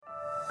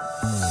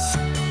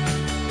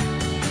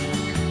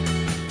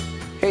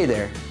Hey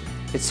there.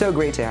 It's so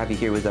great to have you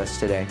here with us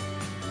today.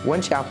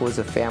 One Chapel is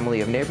a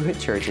family of neighborhood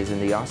churches in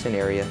the Austin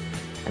area,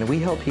 and we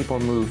help people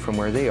move from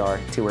where they are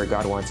to where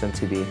God wants them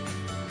to be.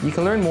 You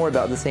can learn more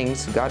about the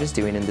things God is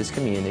doing in this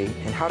community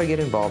and how to get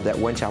involved at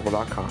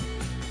onechapel.com.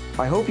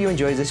 I hope you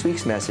enjoyed this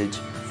week's message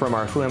from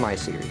our Who Am I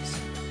series.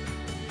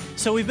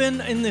 So we've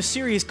been in this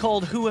series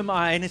called Who Am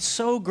I? And it's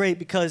so great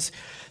because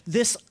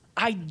this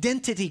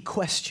identity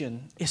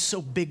question is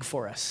so big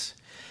for us,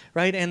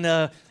 right?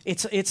 And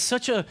it's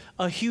such a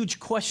huge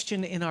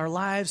question in our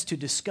lives to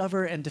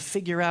discover and to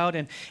figure out.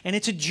 And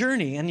it's a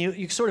journey, and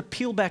you sort of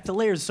peel back the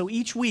layers. So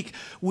each week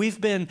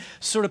we've been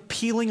sort of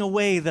peeling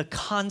away the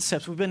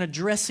concepts. We've been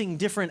addressing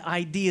different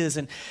ideas.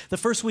 And the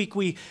first week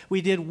we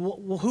did,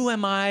 who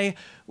am I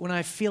when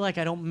I feel like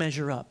I don't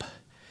measure up?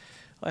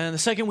 And the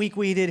second week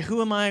we did,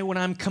 who am I when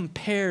I'm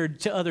compared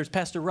to others?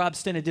 Pastor Rob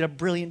Stennett did a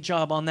brilliant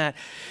job on that.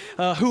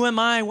 Who am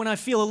I when I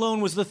feel alone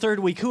was the third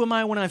week. Who am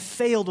I when I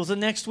failed was the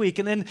next week.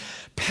 And then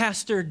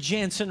Pastor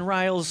Jansen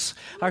Riles,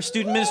 our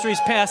student ministries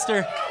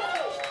pastor,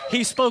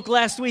 he spoke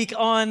last week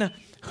on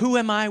who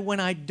am I when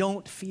I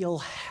don't feel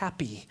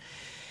happy.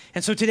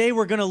 And so today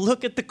we're going to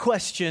look at the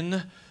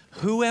question,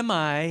 who am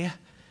I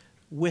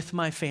with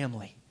my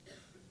family?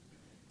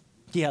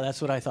 Yeah,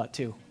 that's what I thought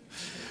too.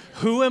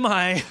 Who am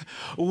I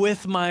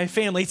with my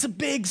family? It's a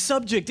big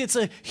subject. It's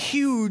a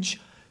huge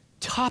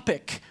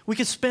topic. We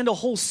could spend a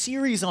whole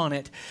series on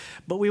it,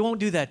 but we won't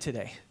do that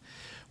today.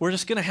 We're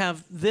just going to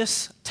have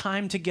this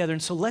time together.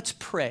 And so let's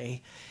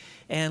pray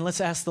and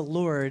let's ask the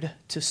Lord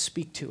to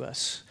speak to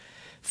us.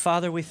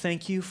 Father, we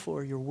thank you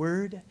for your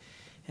word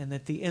and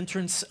that the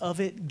entrance of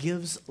it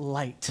gives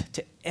light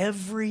to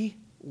every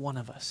one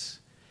of us.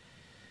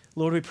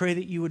 Lord, we pray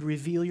that you would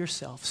reveal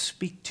yourself.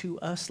 Speak to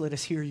us. Let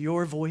us hear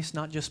your voice,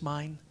 not just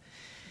mine.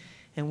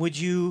 And would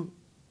you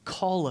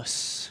call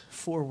us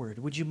forward?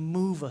 Would you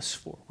move us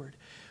forward?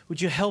 Would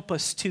you help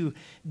us to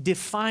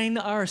define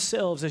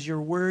ourselves as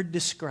your word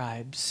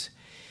describes,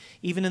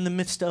 even in the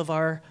midst of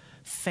our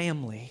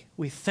family?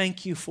 We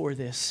thank you for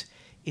this.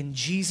 In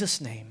Jesus'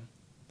 name,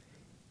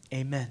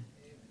 amen.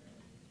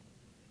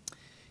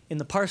 In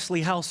the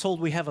Parsley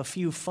household, we have a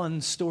few fun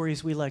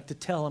stories we like to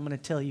tell. I'm going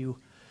to tell you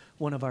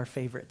one of our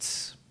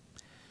favorites.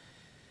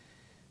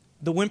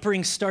 The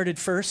whimpering started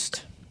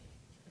first.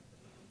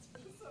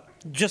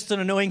 Just an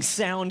annoying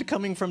sound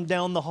coming from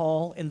down the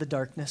hall in the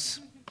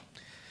darkness.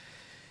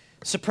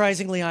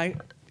 Surprisingly, I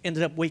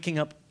ended up waking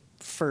up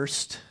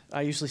first.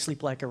 I usually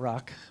sleep like a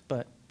rock,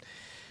 but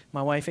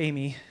my wife,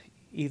 Amy,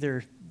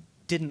 either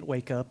didn't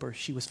wake up or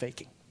she was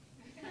faking.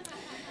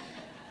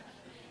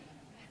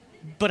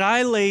 But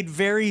I laid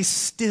very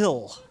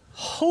still,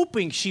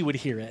 hoping she would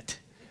hear it,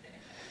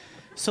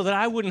 so that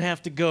I wouldn't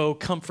have to go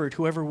comfort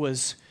whoever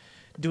was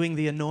doing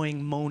the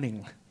annoying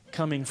moaning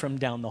coming from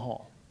down the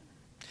hall.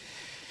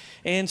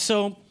 And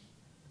so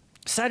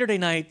Saturday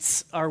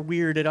nights are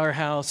weird at our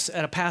house,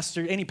 at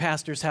any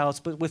pastor's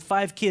house, but with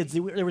 5 kids,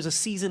 there was a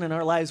season in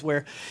our lives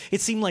where it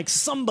seemed like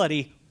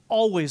somebody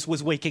always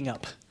was waking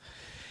up.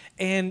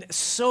 And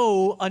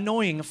so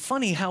annoying,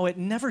 funny how it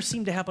never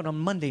seemed to happen on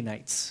Monday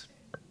nights.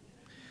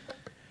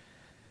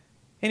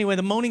 Anyway,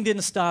 the moaning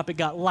didn't stop. It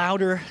got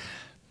louder.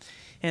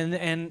 And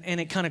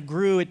it kind of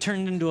grew. It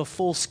turned into a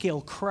full-scale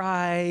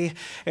cry,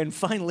 and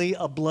finally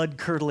a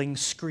blood-curdling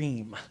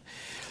scream.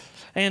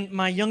 And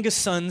my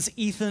youngest sons,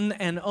 Ethan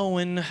and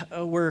Owen,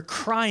 were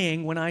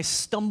crying when I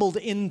stumbled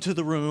into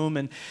the room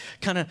and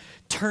kind of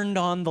turned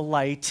on the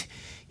light.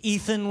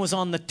 Ethan was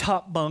on the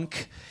top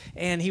bunk,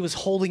 and he was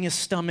holding his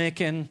stomach,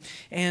 and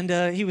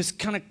he was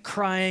kind of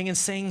crying and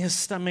saying his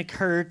stomach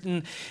hurt.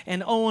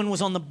 And Owen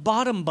was on the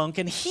bottom bunk,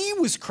 and he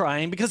was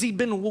crying because he'd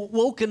been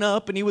woken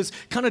up, and he was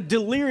kind of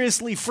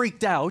deliriously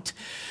freaked out.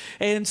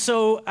 And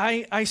so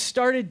I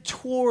started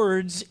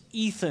towards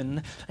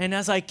Ethan, and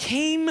as I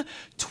came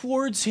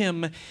towards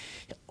him,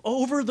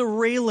 over the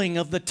railing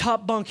of the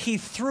top bunk, he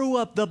threw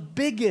up the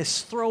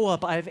biggest throw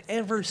up I've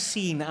ever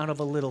seen out of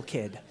a little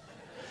kid.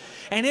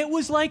 And it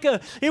was like an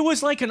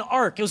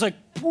arc. It was like,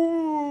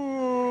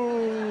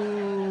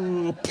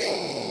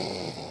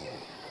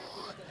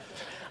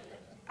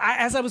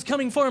 as I was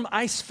coming for him,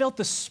 I felt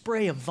the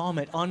spray of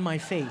vomit on my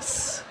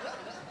face.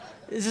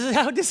 This is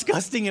how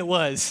disgusting it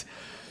was.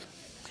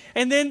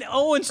 And then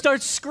Owen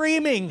starts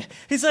screaming.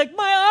 He's like,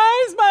 my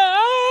eyes,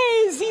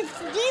 my eyes.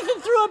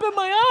 Ethan threw up in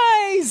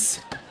my eyes.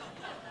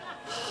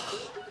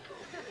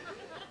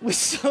 It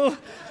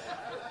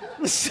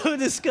was so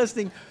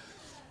disgusting.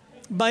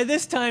 By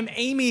this time,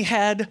 Amy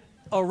had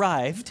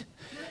arrived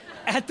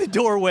at the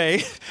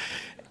doorway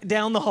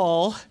down the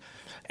hall,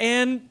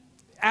 and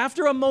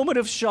after a moment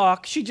of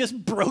shock, she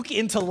just broke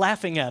into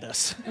laughing at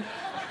us.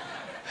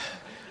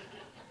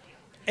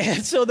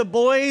 And so the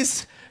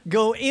boys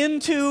go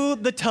into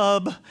the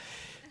tub.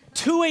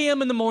 2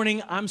 a.m. in the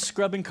morning, I'm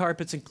scrubbing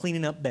carpets and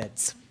cleaning up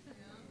beds.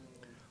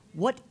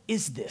 What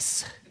is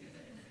this?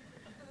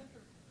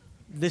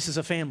 This is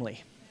a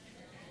family.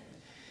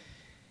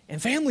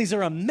 And families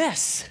are a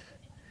mess.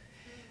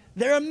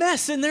 They're a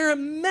mess, and they're a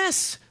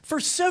mess for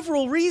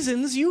several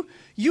reasons.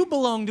 You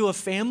belong to a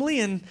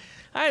family, and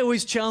I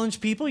always challenge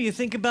people. You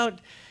think about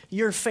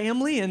your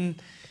family, and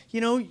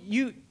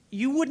you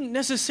wouldn't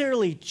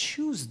necessarily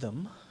choose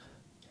them,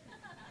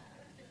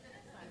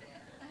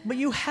 but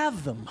you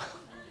have them.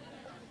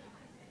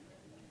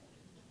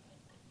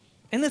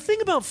 And the thing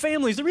about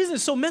families, the reason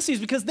it's so messy is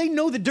because they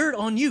know the dirt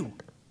on you.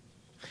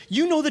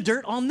 You know the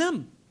dirt on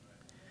them.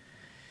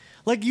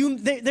 Like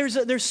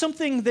there's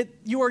something that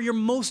you are your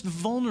most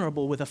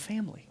vulnerable with a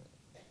family.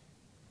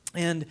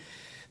 And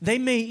they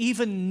may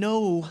even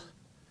know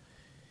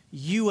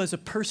you as a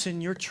person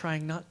you're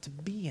trying not to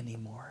be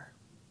anymore.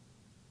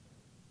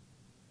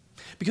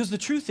 Because the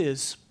truth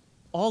is,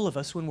 all of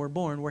us, when we're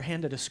born, we're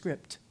handed a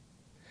script.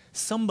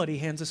 Somebody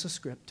hands us a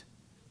script.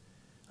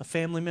 A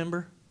family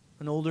member,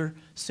 an older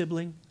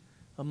sibling,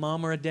 a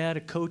mom or a dad,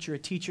 a coach or a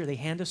teacher, they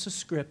hand us a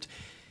script,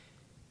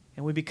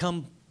 and we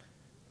become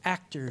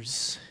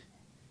actors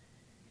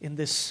in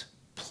this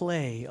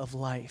play of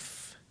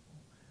life.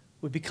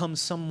 We become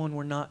someone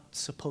we're not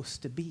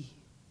supposed to be.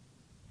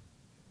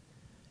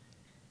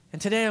 And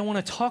today I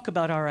want to talk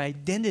about our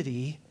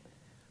identity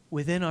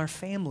within our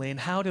family and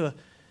how to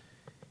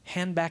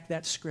hand back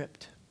that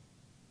script.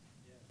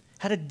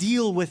 How to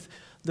deal with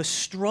the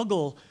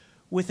struggle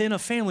within a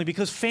family,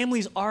 because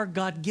families are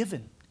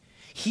God-given.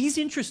 He's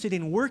interested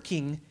in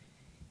working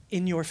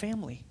in your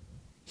family.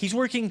 He's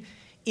working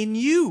in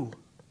you,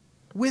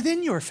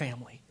 within your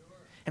family.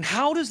 And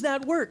how does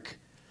that work?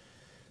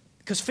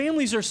 Because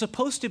families are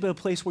supposed to be a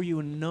place where you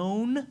are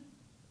known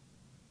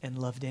and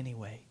loved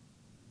anyway.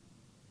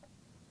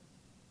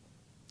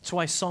 That's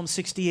why Psalm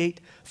 68,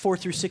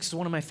 4-6 is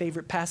one of my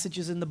favorite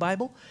passages in the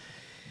Bible.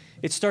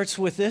 It starts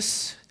with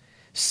this: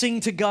 sing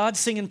to God,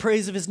 sing in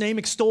praise of his name,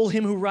 extol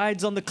him who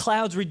rides on the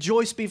clouds,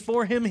 rejoice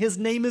before him, his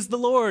name is the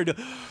Lord.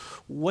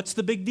 What's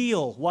the big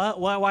deal?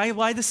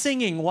 Why the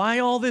singing? Why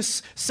all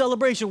this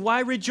celebration? Why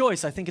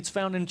rejoice? I think it's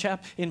found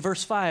in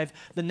verse 5.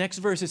 The next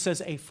verse, it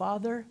says, a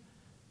father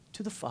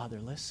to the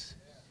fatherless,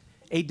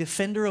 a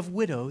defender of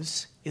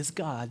widows is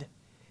God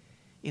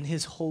in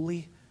his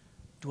holy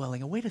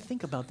dwelling. A way to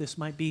think about this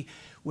might be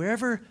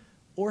wherever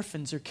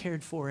orphans are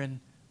cared for and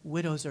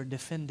widows are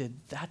defended,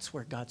 that's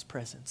where God's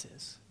presence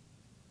is.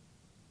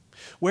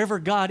 Wherever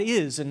God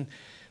is, and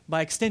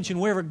by extension,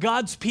 wherever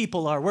God's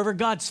people are, wherever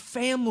God's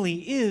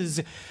family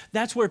is,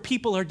 that's where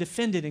people are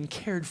defended and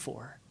cared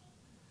for.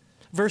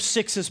 Verse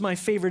 6 is my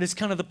favorite. It's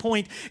kind of the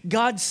point.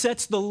 God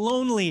sets the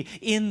lonely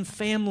in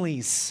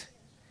families.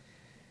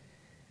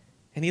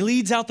 And he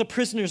leads out the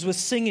prisoners with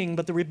singing,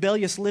 but the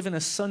rebellious live in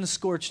a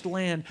sun-scorched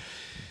land.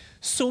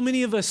 So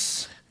many of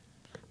us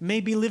may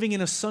be living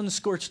in a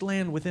sun-scorched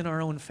land within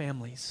our own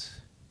families.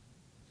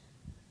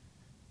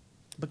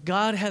 But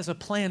God has a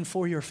plan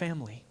for your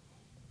family.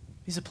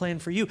 He's a plan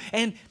for you.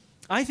 And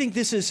I think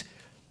this is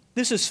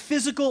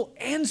physical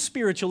and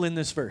spiritual in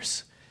this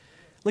verse.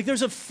 Like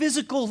there's a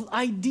physical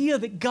idea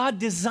that God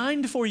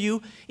designed for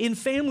you in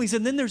families,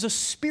 and then there's a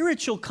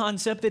spiritual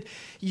concept that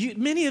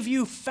many of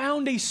you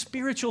found a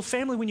spiritual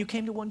family when you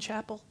came to One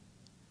Chapel.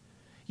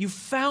 You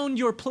found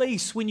your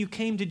place when you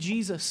came to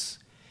Jesus.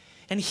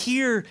 And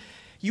here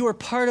you are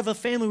part of a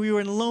family where you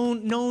are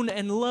known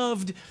and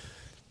loved.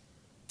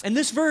 And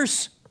this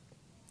verse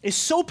is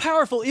so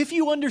powerful if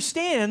you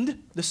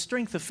understand the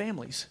strength of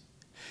families.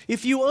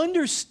 If you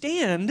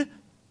understand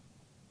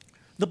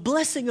the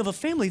blessing of a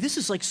family, this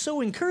is like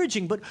so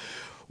encouraging. But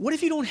what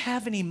if you don't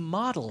have any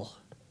model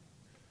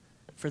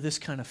for this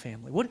kind of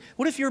family?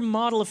 What if your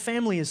model of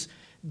family is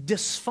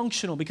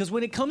dysfunctional? Because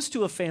when it comes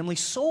to a family,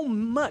 so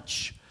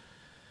much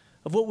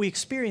of what we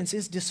experience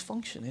is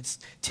dysfunction. It's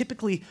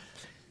typically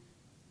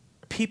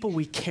people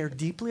we care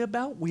deeply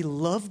about, we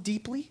love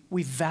deeply,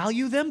 we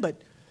value them,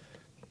 but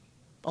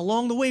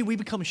along the way we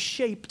become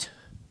shaped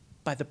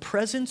by the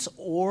presence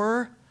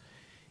or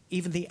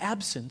even the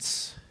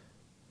absence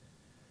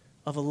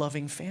of a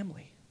loving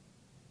family.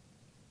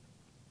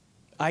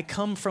 I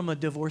come from a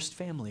divorced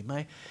family.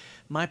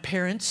 My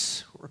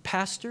parents were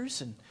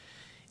pastors, and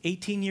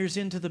 18 years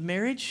into the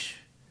marriage,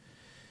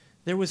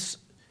 there was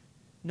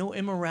no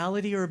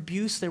immorality or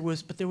abuse.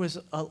 But there was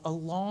a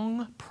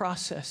long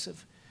process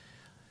of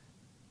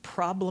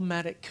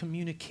problematic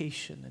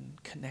communication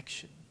and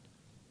connection.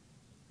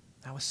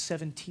 I was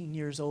 17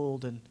 years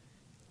old, and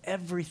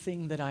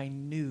everything that I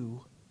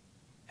knew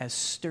as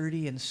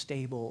sturdy and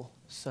stable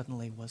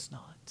suddenly was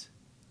not.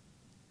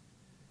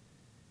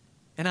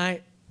 And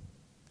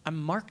I'm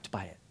marked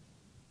by it.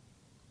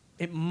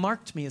 It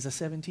marked me as a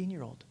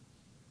 17-year-old.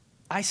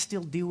 I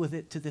still deal with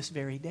it to this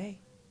very day.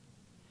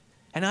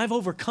 And I've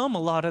overcome a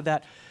lot of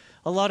that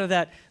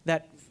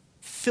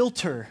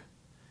filter.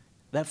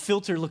 That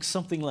filter looks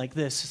something like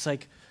this. It's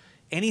like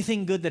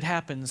anything good that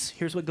happens,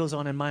 here's what goes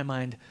on in my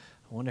mind.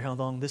 I wonder how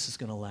long this is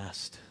going to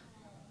last.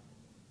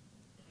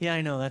 Yeah,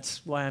 I know.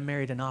 That's why I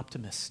married an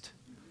optimist.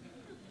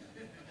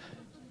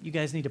 You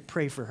guys need to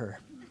pray for her.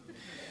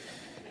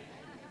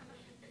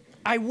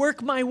 I've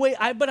worked my way.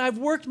 I've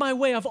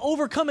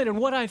overcome it. And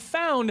what I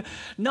found,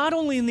 not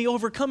only in the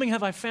overcoming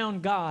have I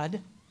found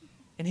God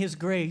and his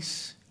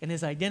grace and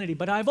his identity,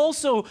 but I've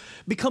also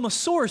become a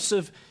source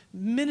of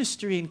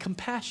ministry and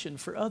compassion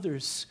for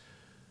others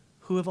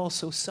who have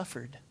also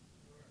suffered,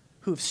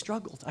 who have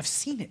struggled. I've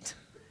seen it.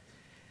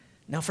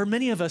 Now, for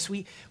many of us,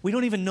 we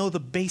don't even know the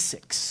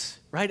basics,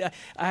 right?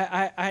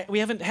 We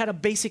haven't had a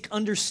basic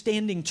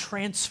understanding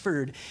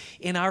transferred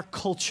in our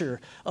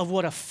culture of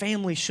what a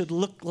family should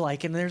look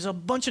like, and there's a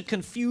bunch of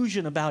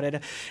confusion about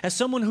it. As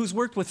someone who's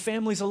worked with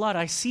families a lot,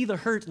 I see the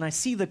hurt and I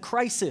see the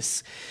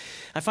crisis.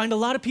 I find a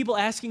lot of people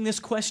asking this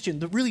question,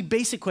 the really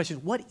basic question: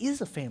 what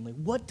is a family?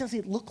 What does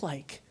it look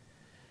like?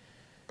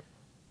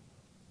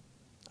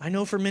 I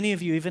know for many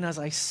of you, even as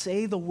I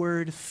say the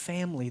word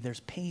family, there's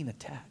pain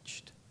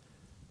attached,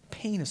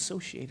 pain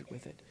associated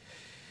with it.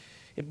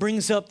 It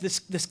brings up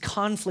this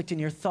conflict in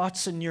your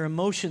thoughts and your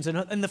emotions,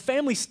 and the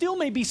family still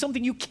may be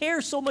something you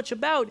care so much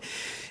about.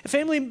 A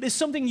family is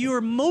something you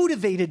are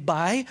motivated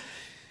by.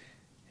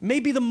 It may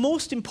be the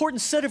most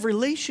important set of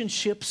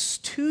relationships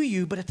to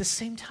you, but at the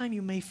same time,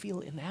 you may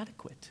feel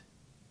inadequate.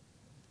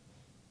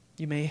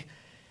 You may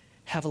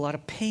have a lot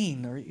of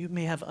pain, or you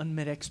may have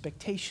unmet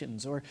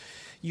expectations, or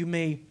you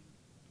may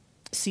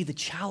see the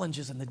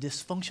challenges and the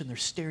dysfunction. They're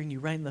staring you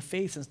right in the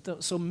face.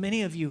 And so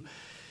many of you,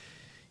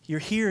 you're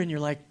here and you're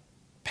like,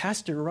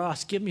 Pastor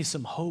Ross, give me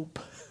some hope.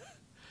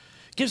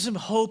 Give some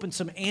hope and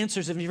some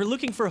answers. If you're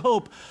looking for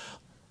hope,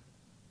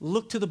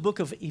 look to the book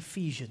of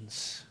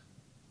Ephesians.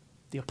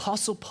 The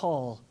Apostle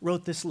Paul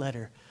wrote this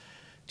letter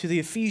to the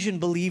Ephesian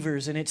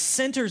believers, and it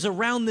centers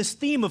around this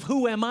theme of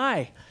who am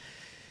I?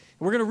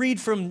 We're going to read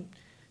from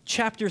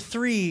chapter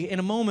 3 in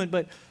a moment,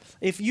 but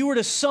if you were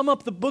to sum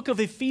up the book of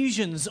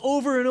Ephesians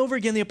over and over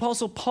again, the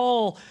Apostle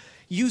Paul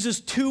uses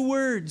two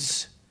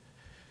words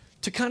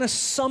to kind of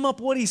sum up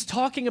what he's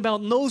talking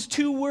about, and those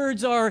two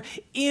words are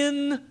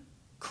in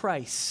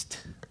Christ.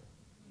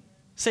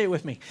 Say it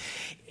with me.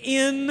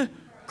 In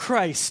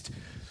Christ.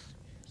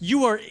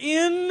 You are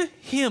in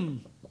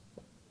Him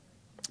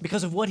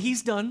because of what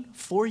He's done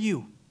for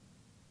you,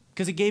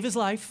 because He gave His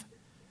life,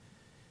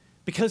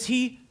 because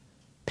He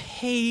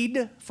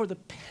paid for the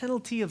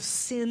penalty of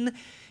sin.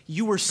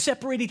 You were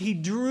separated. He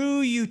drew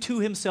you to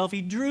Himself.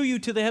 He drew you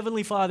to the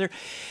Heavenly Father.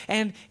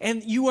 And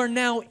you are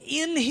now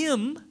in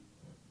Him,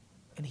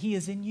 and He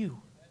is in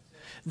you.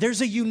 There's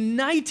a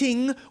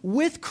uniting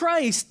with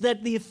Christ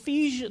that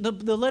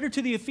the letter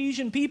to the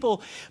Ephesian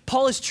people,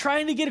 Paul is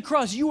trying to get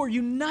across. You are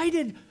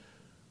united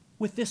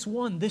with this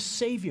one, this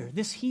Savior,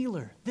 this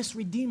healer, this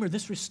Redeemer,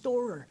 this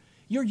Restorer.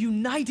 You're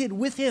united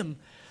with Him.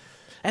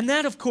 And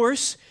that, of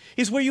course,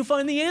 is where you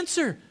find the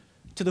answer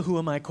to the who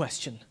am I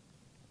question.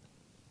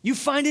 You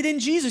find it in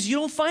Jesus. You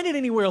don't find it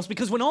anywhere else,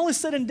 because when all is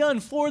said and done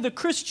for the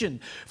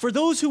Christian, for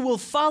those who will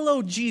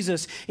follow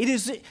Jesus, it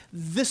is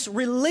this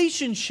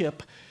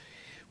relationship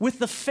with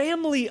the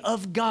family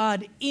of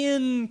God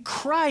in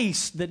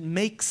Christ that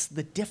makes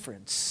the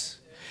difference,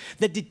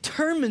 that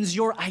determines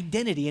your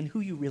identity and who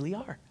you really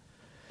are.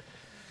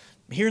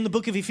 Here in the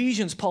book of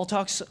Ephesians, Paul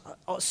talks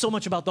so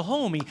much about the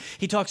home.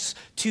 He talks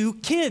to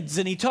kids,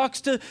 and he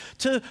talks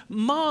to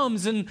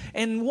moms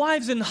and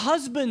wives and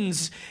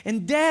husbands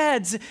and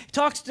dads. He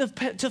talks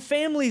to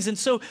families. And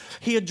so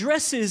he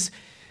addresses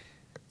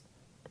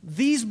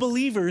these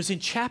believers in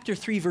chapter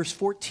 3, verse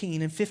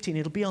 14 and 15.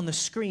 It'll be on the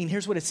screen.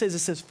 Here's what it says. It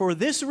says, "For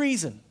this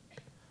reason,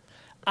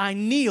 I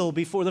kneel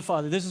before the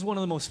Father." This is one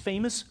of the most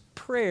famous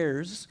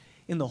prayers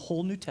in the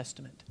whole New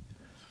Testament.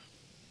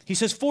 He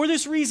says, "For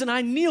this reason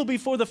I kneel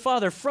before the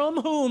Father,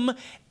 from whom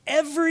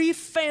every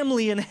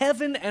family in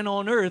heaven and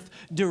on earth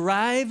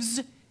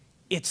derives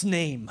its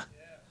name."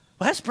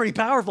 Well, that's pretty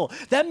powerful.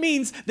 That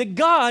means that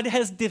God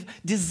has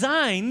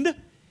designed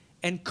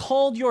and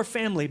called your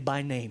family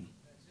by name.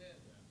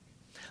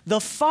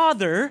 The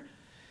Father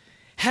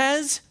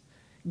has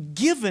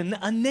given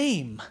a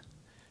name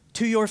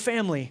to your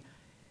family.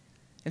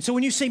 And so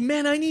when you say,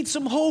 man, I need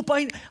some hope,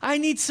 I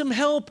need some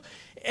help,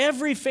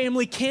 every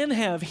family can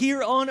have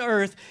here on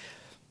earth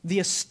the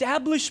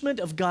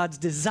establishment of God's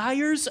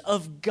desires,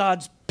 of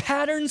God's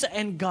patterns,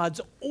 and God's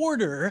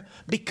order,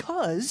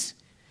 because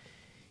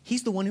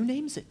He's the one who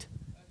names it.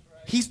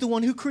 He's the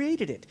one who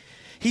created it.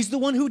 He's the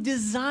one who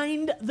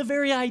designed the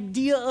very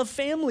idea of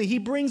family. He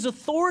brings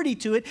authority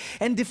to it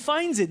and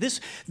defines it.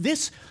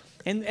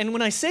 And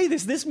when I say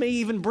this, this may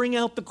even bring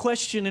out the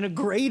question in a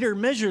greater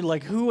measure,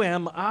 like, who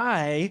am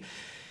I?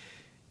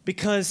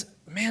 Because,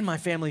 man, my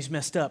family's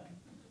messed up.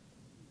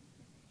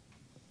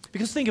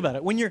 Because think about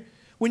it. When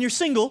you're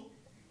single,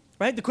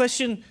 right, the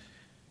question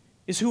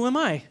is, who am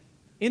I?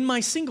 In my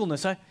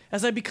singleness,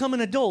 as I become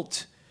an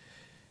adult,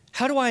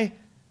 how do I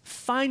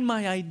find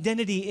my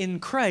identity in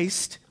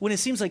Christ when it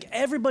seems like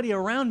everybody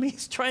around me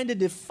is trying to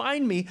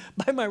define me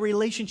by my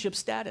relationship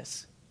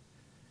status?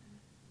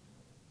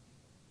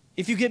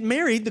 If you get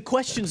married, the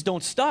questions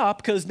don't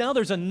stop, because now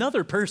there's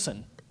another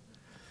person.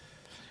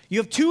 You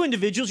have two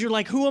individuals, you're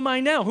like, who am I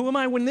now? Who am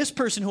I when this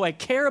person who I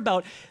care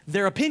about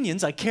their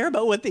opinions, I care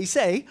about what they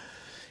say,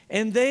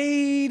 and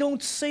they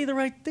don't say the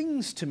right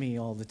things to me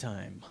all the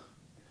time?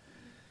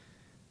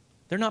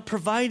 They're not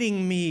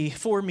providing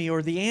for me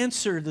or the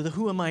answer to the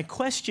who am I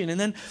question. And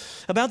then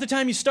about the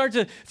time you start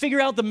to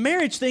figure out the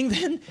marriage thing,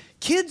 then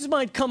kids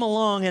might come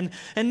along and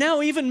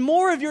now even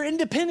more of your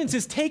independence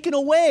is taken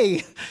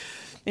away.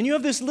 And you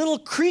have this little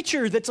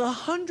creature that's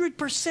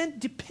 100%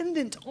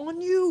 dependent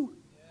on you.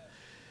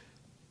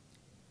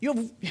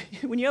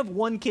 When you have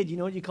one kid, you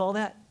know what you call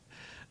that?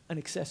 An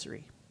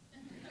accessory.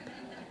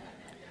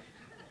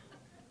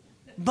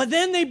 But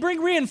then they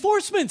bring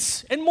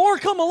reinforcements and more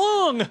come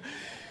along.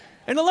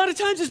 And a lot of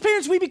times as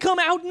parents, we become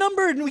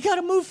outnumbered and we got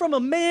to move from a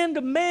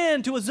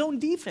man to a zone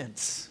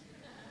defense.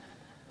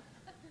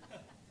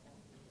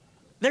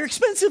 They're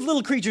expensive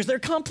little creatures. They're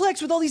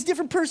complex with all these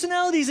different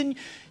personalities, and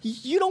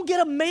you don't get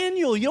a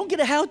manual. You don't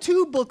get a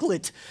how-to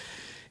booklet.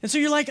 And so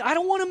you're like, I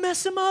don't want to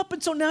mess them up.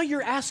 And so now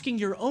you're asking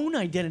your own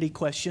identity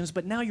questions,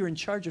 but now you're in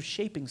charge of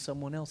shaping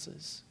someone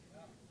else's.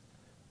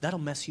 That'll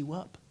mess you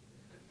up.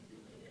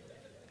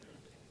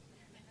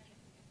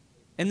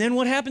 And then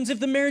what happens if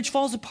the marriage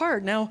falls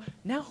apart? Now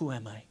who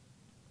am I?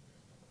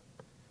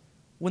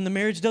 When the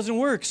marriage doesn't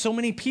work, so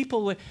many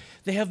people,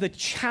 they have the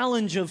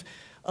challenge of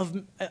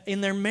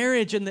in their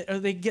marriage, and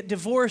they get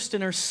divorced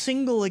and are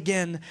single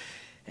again.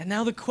 And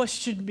now the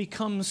question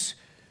becomes,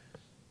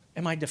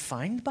 am I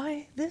defined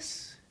by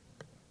this?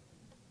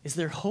 Is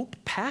there hope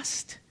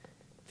past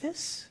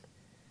this?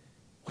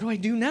 What do I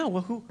do now?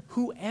 Well,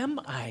 who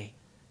am I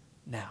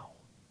now?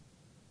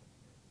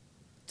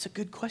 It's a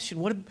good question.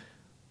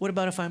 What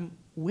about if I'm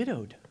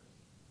widowed?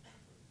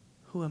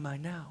 Who am I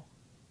now?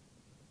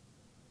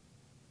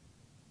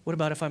 What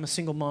about if I'm a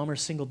single mom or a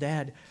single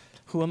dad?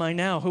 Who am I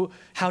now?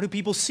 How do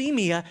people see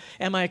me?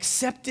 Am I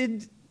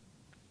accepted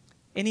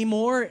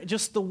anymore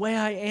just the way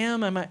I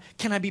am?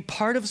 Can I be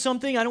part of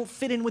something? I don't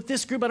fit in with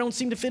this group. I don't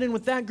seem to fit in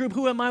with that group.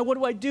 Who am I? What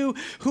do I do?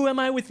 Who am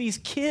I with these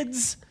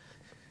kids?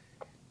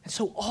 And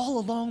so all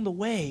along the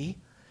way,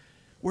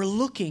 we're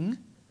looking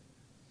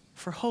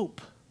for hope.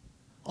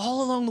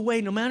 All along the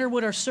way, no matter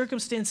what our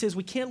circumstance is,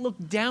 we can't look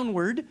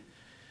downward.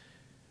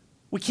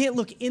 We can't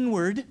look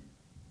inward.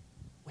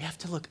 We have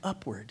to look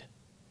upward.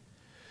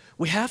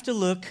 We have to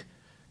look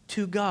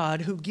to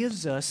God who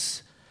gives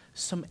us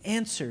some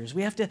answers.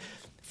 We have to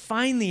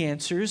find the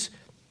answers.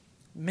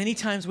 Many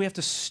times we have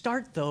to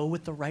start, though,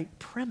 with the right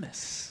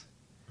premise.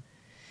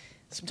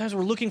 Sometimes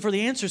we're looking for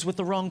the answers with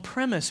the wrong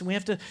premise, and we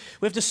have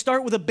to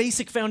start with a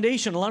basic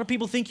foundation. A lot of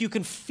people think you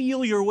can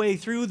feel your way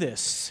through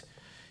this.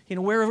 You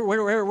know,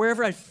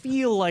 wherever I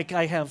feel like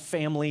I have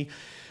family.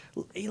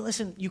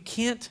 Listen, you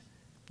can't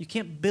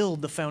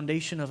build the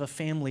foundation of a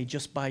family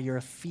just by your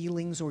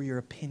feelings or your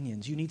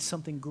opinions. You need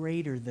something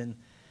greater than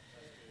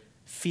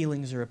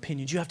feelings or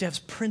opinions. You have to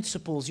have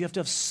principles. You have to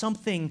have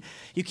something.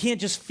 You can't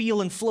just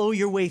feel and flow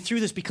your way through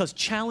this because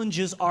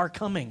challenges are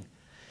coming.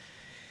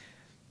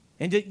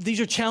 And these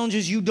are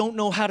challenges you don't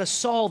know how to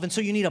solve, and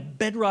so you need a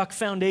bedrock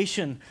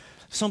foundation,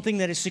 something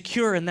that is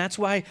secure, and that's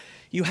why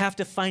you have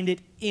to find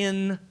it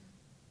in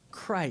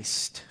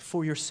Christ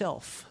for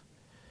yourself.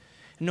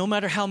 No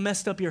matter how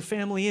messed up your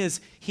family is,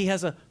 He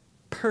has a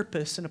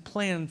purpose and a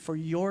plan for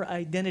your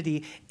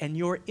identity and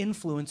your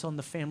influence on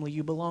the family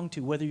you belong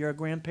to, whether you're a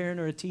grandparent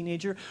or a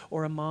teenager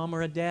or a mom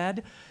or a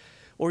dad,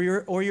 or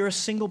you're a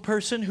single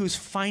person who's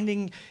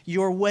finding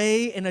your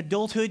way in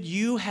adulthood.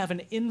 You have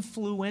an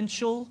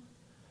influential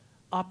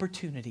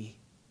opportunity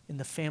in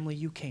the family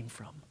you came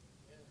from.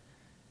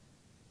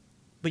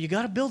 But you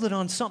got to build it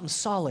on something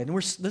solid. And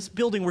this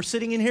building we're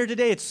sitting in here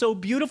today, it's so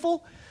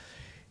beautiful.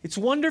 It's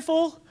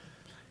wonderful.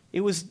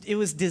 It was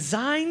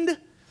designed,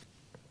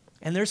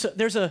 and there's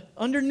a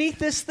underneath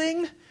this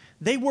thing,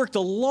 they worked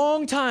a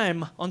long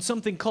time on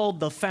something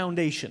called the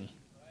foundation.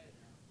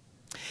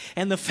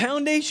 And the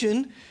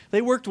foundation,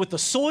 they worked with the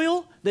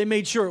soil. They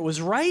made sure it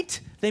was right.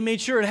 They made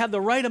sure it had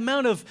the right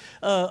amount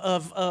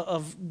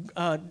of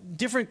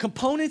different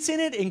components in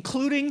it,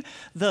 including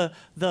the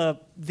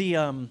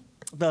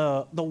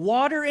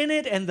water in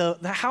it and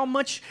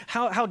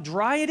how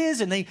dry it is,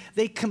 and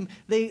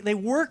they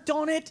worked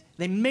on it.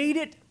 They made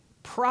it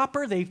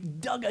proper. They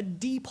dug a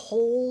deep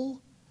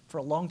hole. For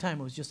a long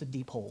time, it was just a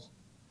deep hole.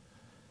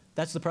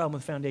 That's the problem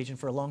with foundation.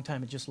 For a long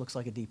time, it just looks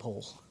like a deep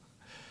hole,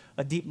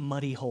 a deep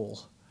muddy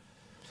hole.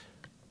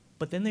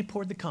 But then they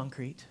poured the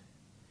concrete,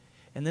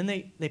 and then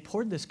they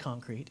poured this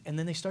concrete, and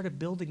then they started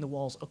building the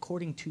walls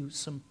according to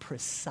some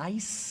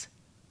precise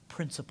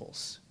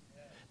principles.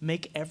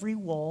 Make every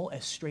wall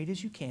as straight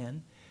as you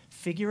can.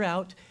 Figure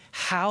out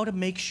how to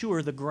make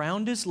sure the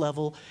ground is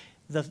level,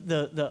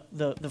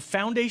 the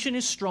foundation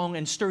is strong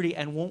and sturdy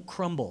and won't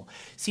crumble.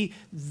 See,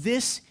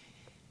 this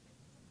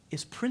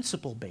is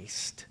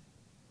principle-based.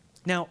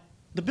 Now,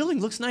 the building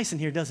looks nice in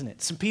here, doesn't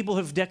it? Some people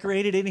have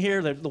decorated in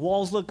here. The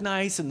walls look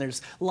nice, and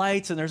there's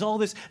lights, and there's all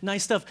this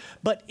nice stuff.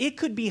 But it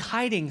could be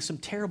hiding some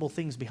terrible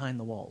things behind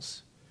the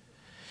walls.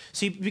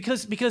 See,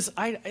 because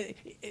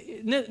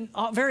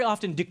very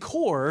often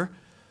decor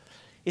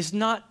is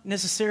not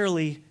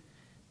necessarily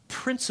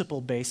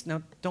principle-based.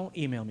 Now, don't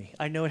email me.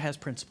 I know it has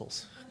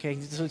principles. Okay,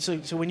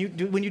 so when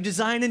you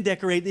design and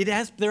decorate,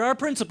 there are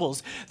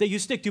principles that you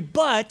stick to,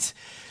 but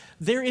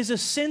there is a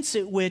sense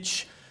at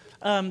which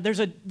there's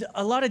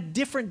a lot of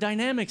different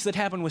dynamics that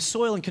happen with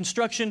soil and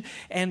construction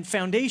and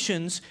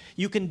foundations.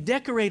 You can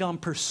decorate on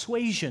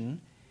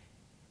persuasion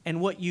and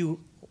what you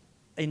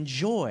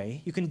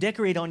enjoy. You can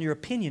decorate on your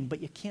opinion,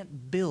 but you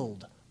can't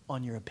build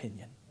on your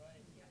opinion.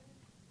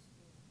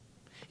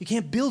 You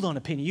can't build on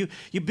opinion.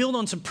 You build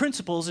on some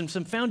principles and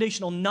some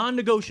foundational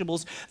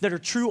non-negotiables that are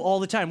true all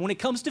the time. When it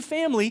comes to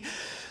family,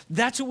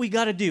 that's what we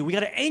got to do. We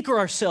got to anchor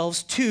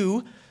ourselves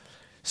to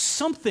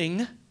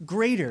something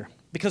greater,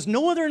 because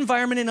no other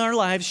environment in our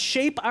lives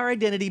shape our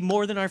identity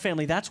more than our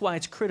family. That's why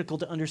it's critical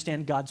to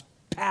understand God's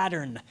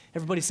pattern.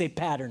 Everybody say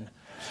pattern.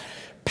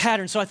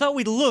 Pattern. So I thought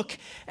we'd look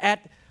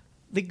at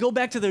go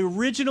back to the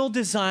original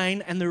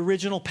design and the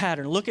original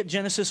pattern. Look at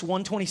Genesis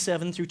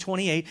 1:27 through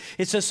 28.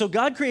 It says, so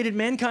God created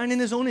mankind in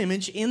his own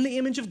image. In the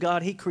image of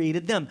God, he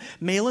created them.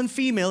 Male and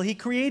female, he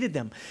created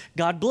them.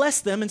 God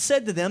blessed them and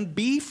said to them,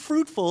 be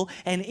fruitful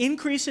and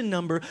increase in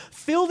number,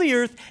 fill the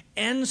earth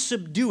and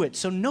subdue it.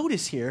 So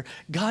notice here,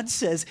 God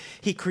says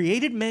he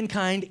created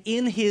mankind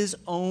in his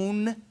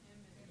own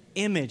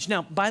image.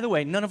 Now, by the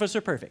way, none of us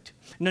are perfect.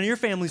 None of your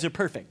families are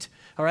perfect.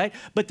 All right?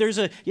 But there's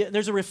a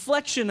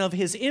reflection of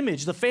his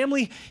image. The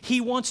family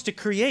he wants to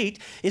create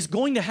is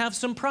going to have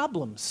some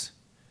problems.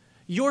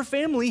 Your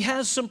family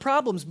has some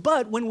problems.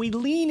 But when we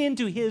lean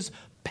into his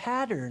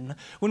pattern,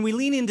 when we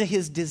lean into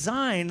his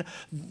design,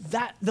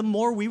 the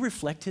more we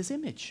reflect his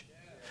image.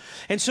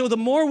 And so the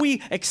more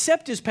we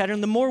accept his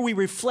pattern, the more we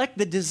reflect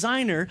the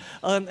designer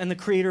and the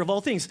creator of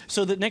all things.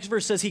 So the next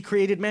verse says he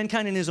created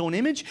mankind in his own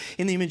image.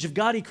 In the image of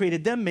God, he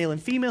created them, male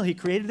and female. He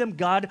created them.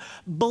 God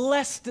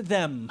blessed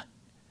them.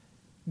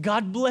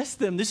 God blessed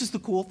them. This is the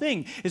cool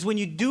thing, is when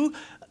you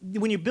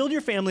build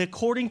your family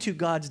according to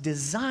God's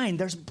design,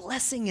 there's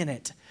blessing in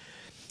it.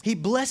 He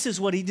blesses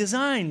what he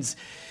designs.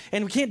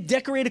 And we can't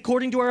decorate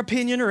according to our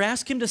opinion or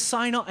ask him to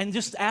sign off and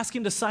just ask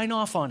him to sign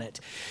off on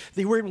it.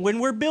 When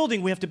we're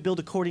building, we have to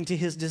build according to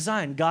his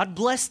design. God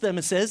blessed them,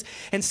 it says,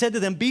 and said to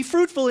them, be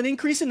fruitful and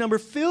increase in number,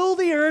 fill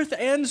the earth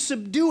and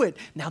subdue it.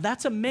 Now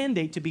that's a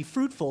mandate to be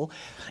fruitful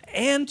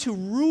and to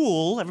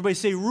rule. Everybody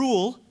say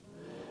rule.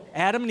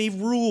 Adam and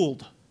Eve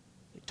ruled.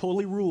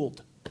 Totally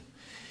ruled.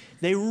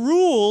 They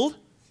ruled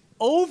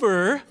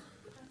over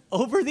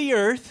the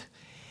earth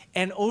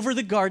and over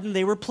the garden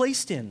they were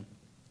placed in.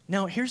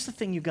 Now, here's the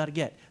thing you've got to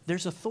get.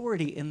 There's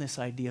authority in this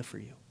idea for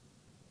you.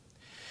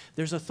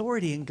 There's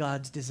authority in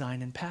God's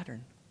design and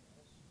pattern.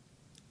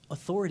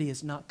 Authority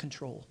is not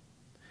control.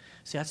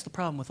 See, that's the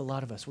problem with a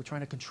lot of us. We're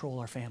trying to control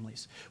our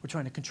families. We're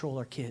trying to control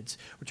our kids.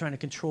 We're trying to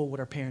control what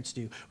our parents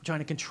do. We're trying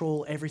to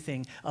control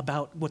everything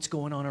about what's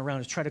going on around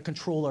us. Try to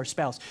control our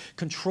spouse.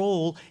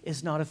 Control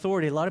is not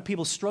authority. A lot of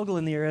people struggle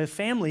in the area of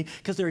family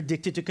because they're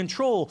addicted to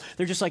control.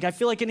 They're just like, I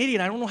feel like an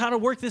idiot. I don't know how to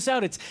work this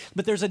out.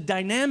 But there's a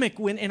dynamic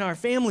in our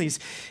families.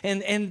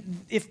 And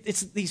if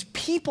it's these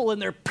people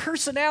and their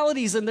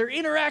personalities and they're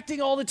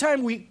interacting all the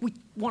time, we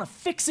want to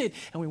fix it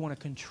and we want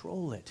to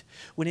control it.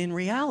 When in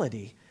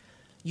reality,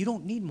 you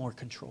don't need more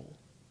control.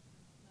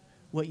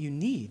 What you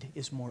need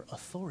is more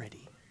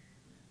authority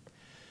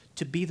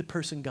to be the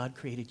person God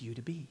created you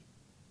to be.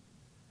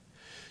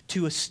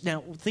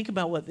 Now, think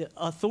about what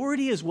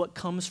authority is. What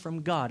comes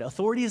from God.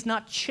 Authority is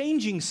not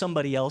changing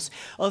somebody else.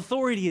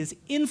 Authority is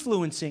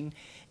influencing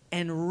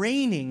and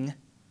reigning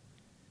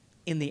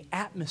in the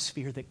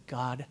atmosphere that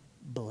God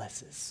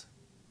blesses.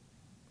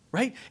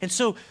 Right? And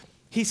so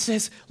he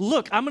says,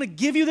 look, I'm going to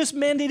give you this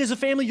mandate as a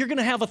family. You're going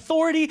to have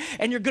authority,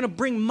 and you're going to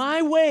bring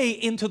my way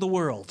into the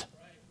world.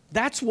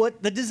 That's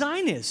what the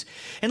design is.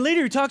 And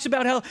later he talks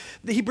about how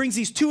he brings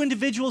these two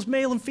individuals,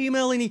 male and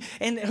female,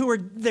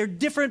 they're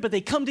different, but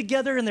they come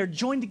together and they're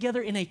joined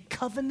together in a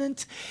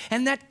covenant.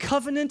 And that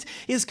covenant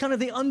is kind of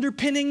the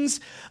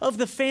underpinnings of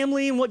the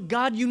family and what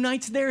God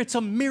unites there. It's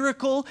a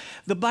miracle.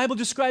 The Bible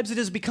describes it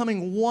as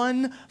becoming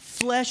one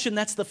flesh, and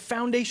that's the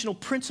foundational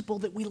principle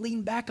that we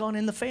lean back on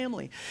in the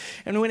family.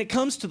 And when it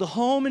comes to the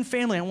home and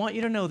family, I want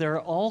you to know there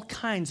are all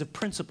kinds of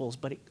principles,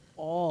 but it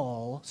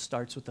all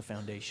starts with the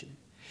foundation.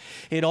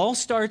 It all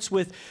starts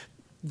with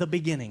the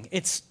beginning.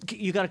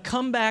 You got to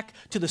come back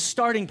to the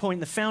starting point.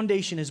 The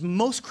foundation is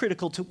most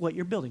critical to what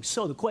you're building.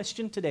 So the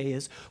question today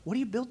is, what are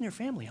you building your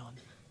family on?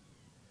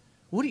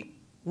 What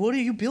are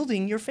you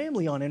building your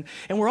family on? And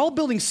we're all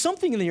building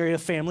something in the area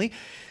of family.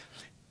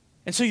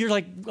 And so you're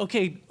like,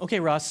 okay,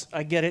 Ross,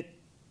 I get it.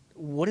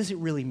 What does it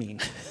really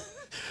mean?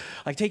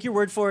 I take your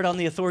word for it on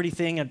the authority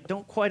thing. I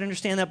don't quite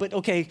understand that, but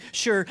okay,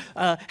 sure.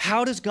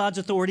 How does God's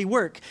authority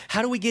work?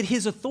 How do we get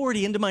his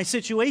authority into my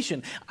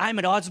situation? I'm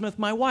at odds with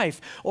my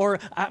wife, or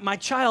my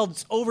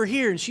child's over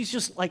here, and she's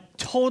just like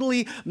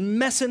totally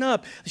messing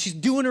up. She's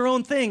doing her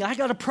own thing. I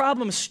got a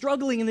problem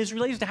struggling in this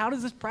relationship. How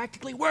does this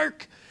practically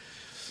work?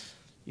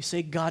 You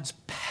say God's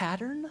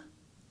pattern?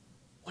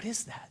 What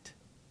is that?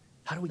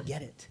 How do we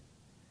get it?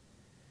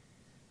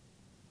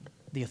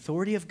 The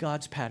authority of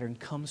God's pattern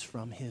comes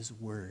from his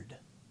word.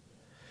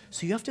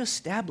 So you have to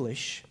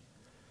establish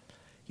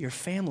your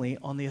family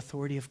on the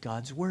authority of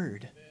God's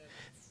word.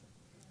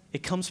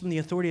 It comes from the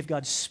authority of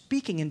God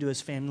speaking into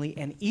his family,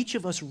 and each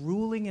of us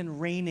ruling and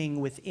reigning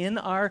within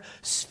our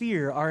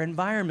sphere, our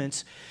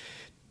environments,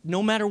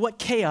 no matter what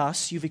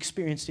chaos you've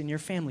experienced in your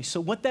family. So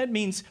what that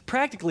means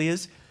practically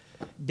is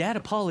dad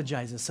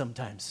apologizes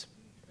sometimes.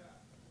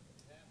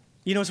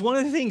 You know, it's one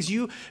of the things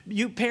you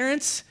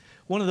parents,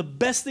 one of the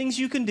best things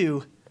you can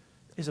do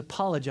is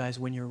apologize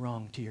when you're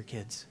wrong to your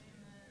kids.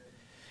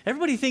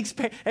 Everybody thinks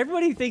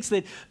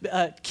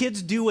that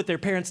kids do what their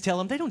parents tell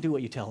them. They don't do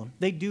what you tell them.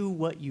 They do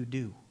what you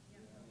do.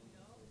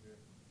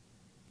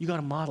 You got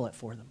to model it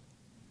for them.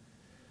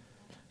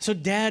 So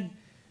dad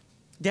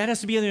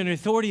has to be under the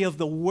authority of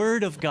the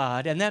Word of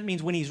God, and that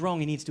means when he's wrong,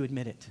 he needs to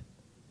admit it.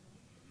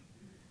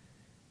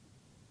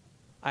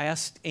 I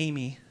asked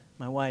Amy,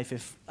 my wife,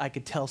 if I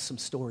could tell some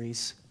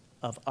stories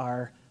of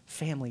our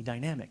family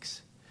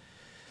dynamics.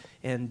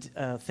 And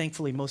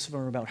thankfully, most of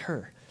them are about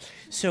her.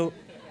 So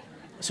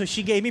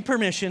she gave me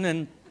permission,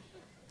 and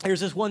there's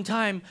this one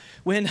time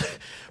when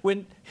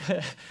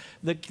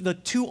the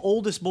two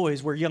oldest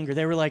boys were younger.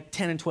 They were like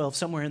 10 and 12,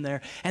 somewhere in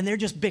there, and they're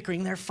just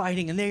bickering, they're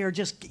fighting, and they are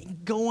just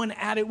going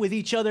at it with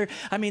each other.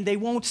 I mean, they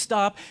won't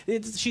stop.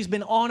 She's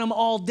been on them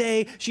all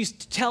day. She's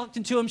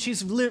talking to them.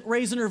 She's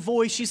raising her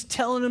voice. She's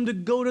telling them to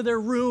go to their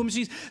room.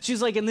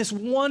 She's like, in this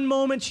one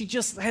moment, she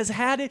just has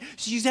had it.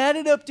 She's had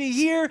it up to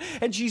here,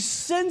 and she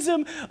sends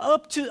them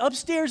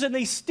upstairs, and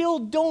they still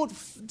don't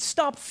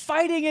stop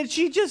fighting, and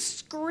she just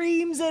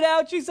screams it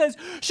out. She says,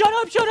 "Shut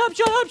up, shut up,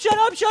 shut up, shut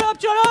up, shut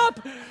up, shut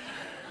up.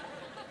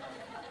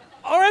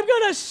 Or I'm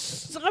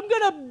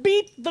gonna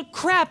beat the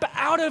crap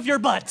out of your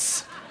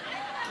butts."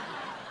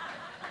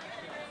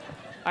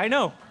 I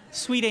know,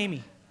 sweet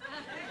Amy.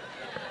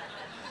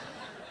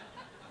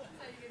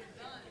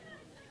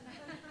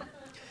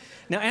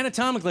 Now,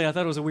 anatomically, I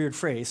thought it was a weird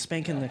phrase,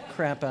 spanking the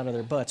crap out of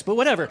their butts, but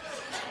whatever.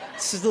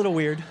 This is a little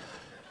weird.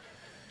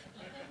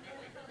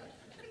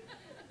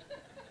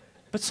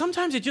 But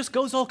sometimes it just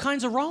goes all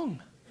kinds of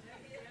wrong.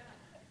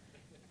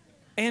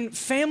 And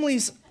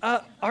families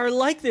are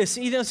like this,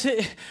 you know.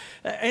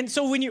 And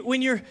so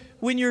when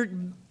you're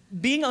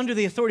being under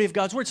the authority of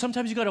God's word,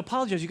 sometimes you got to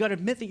apologize. You got to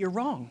admit that you're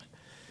wrong.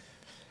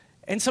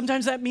 And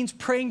sometimes that means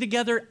praying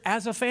together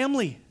as a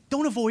family.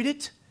 Don't avoid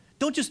it.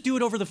 Don't just do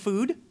it over the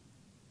food.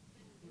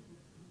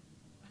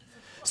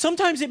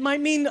 Sometimes it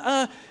might mean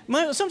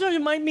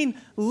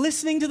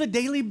listening to the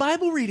daily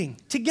Bible reading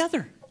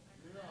together.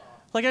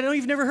 Like, I know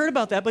you've never heard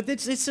about that, but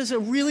it's just a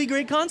really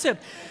great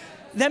concept.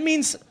 That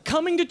means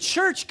coming to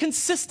church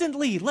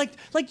consistently. Like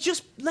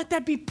just let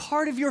that be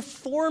part of your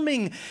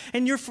forming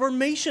and your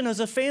formation as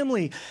a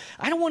family.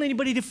 I don't want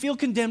anybody to feel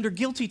condemned or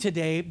guilty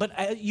today,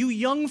 but you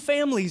young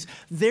families,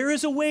 there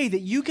is a way that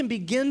you can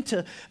begin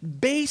to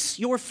base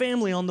your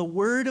family on the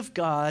Word of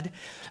God.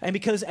 And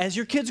because as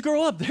your kids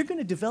grow up, they're going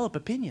to develop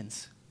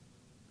opinions.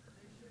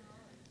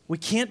 We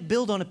can't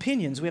build on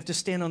opinions. We have to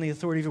stand on the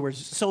authority of the Word.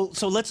 So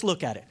let's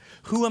look at it.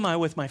 Who am I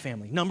with my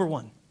family? Number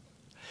one,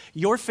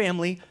 your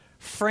family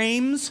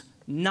frames,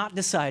 not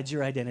decides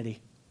your identity.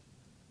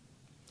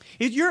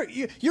 You're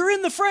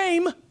in the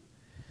frame.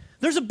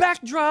 There's a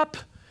backdrop.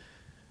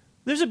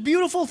 There's a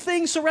beautiful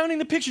thing surrounding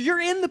the picture. You're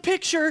in the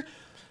picture,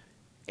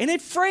 and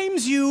it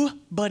frames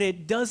you, but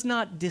it does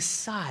not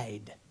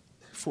decide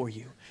for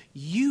you.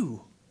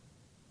 You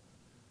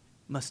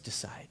must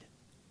decide.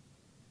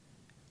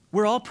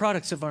 We're all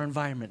products of our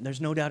environment.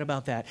 There's no doubt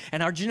about that.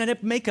 And our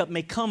genetic makeup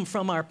may come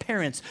from our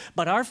parents,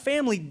 but our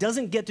family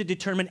doesn't get to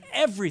determine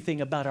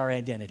everything about our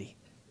identity.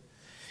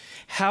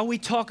 How we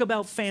talk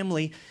about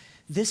family,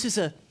 this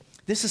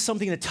is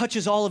something that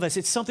touches all of us.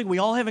 It's something we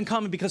all have in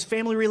common because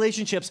family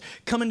relationships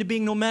come into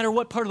being no matter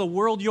what part of the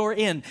world you're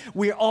in.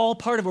 We're all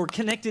part of it. We're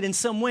connected in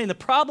some way. And the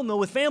problem, though,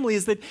 with family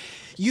is that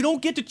you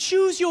don't get to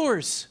choose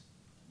yours.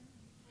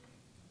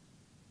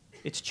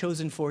 It's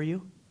chosen for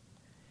you.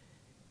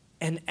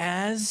 And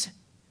as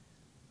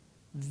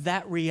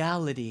that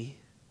reality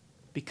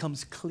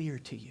becomes clear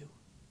to you,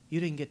 you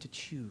didn't get to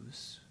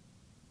choose,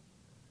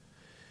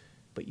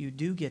 but you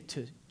do get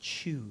to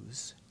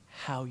choose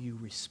how you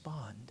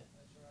respond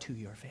to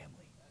your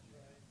family.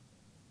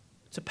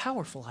 It's a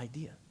powerful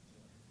idea.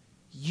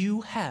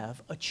 You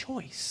have a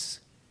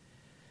choice.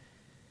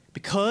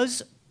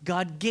 Because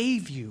God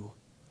gave you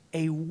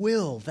a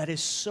will that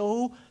is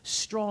so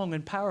strong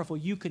and powerful,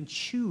 you can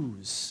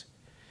choose.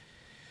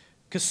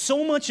 Because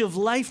so much of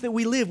life that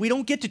we live, we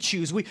don't get to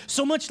choose.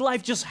 So much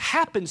life just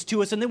happens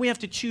to us, and then we have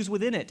to choose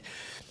within it.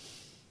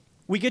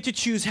 We get to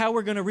choose how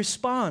we're going to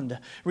respond.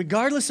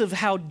 Regardless of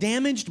how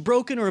damaged,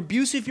 broken, or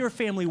abusive your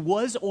family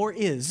was or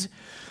is,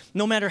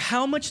 no matter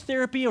how much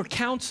therapy or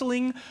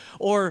counseling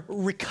or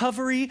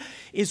recovery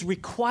is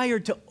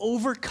required to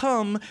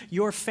overcome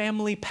your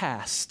family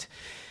past,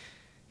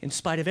 in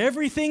spite of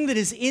everything that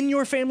is in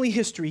your family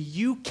history,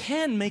 you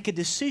can make a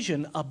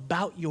decision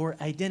about your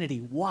identity.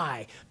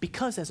 Why?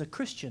 Because as a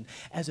Christian,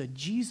 as a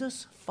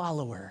Jesus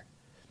follower,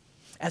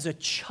 as a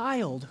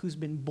child who's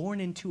been born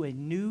into a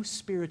new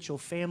spiritual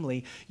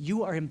family,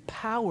 you are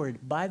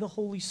empowered by the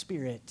Holy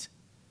Spirit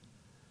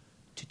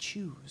to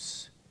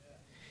choose.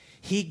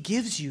 He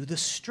gives you the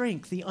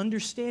strength, the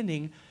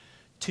understanding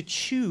to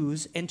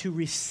choose and to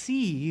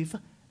receive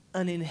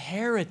an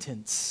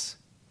inheritance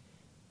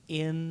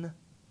in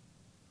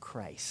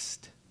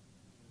Christ.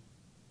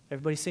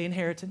 Everybody say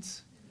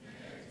inheritance.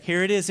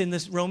 Here it is in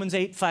this Romans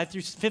 8,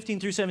 15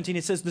 through 17.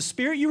 It says, the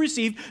Spirit you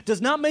received does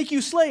not make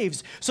you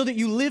slaves so that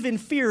you live in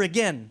fear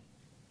again.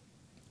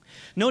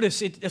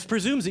 Notice, it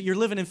presumes that you're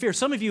living in fear.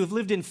 Some of you have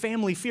lived in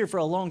family fear for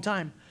a long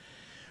time.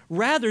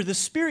 Rather, the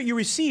Spirit you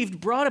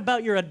received brought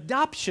about your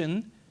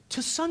adoption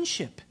to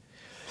sonship.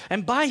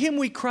 And by him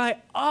we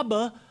cry,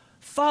 Abba,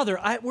 Father.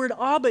 Word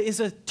Abba is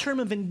a term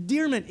of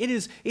endearment. It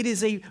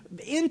is a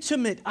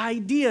intimate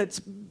idea.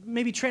 It's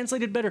maybe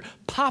translated better,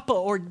 Papa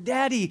or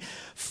Daddy,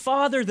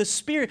 Father, the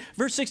Spirit.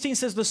 Verse 16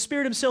 says, the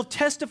Spirit himself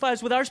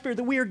testifies with our spirit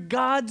that we are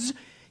God's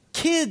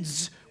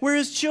kids. We're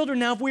his children.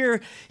 Now, if we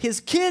are his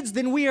kids,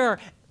 then we are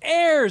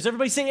heirs.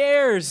 Everybody say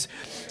heirs.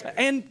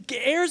 And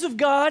heirs of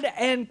God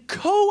and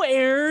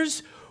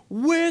co-heirs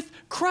with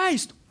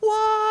Christ.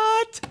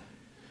 What?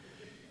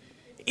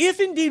 If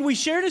indeed we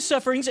share in his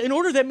sufferings, in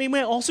order that we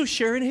may also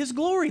share in his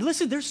glory.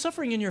 Listen, there's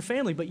suffering in your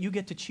family, but you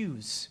get to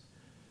choose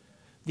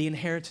the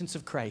inheritance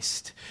of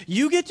Christ.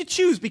 You get to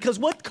choose, because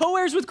what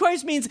co-heirs with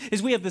Christ means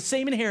is we have the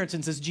same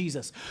inheritance as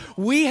Jesus.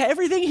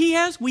 Everything he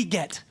has, we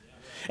get.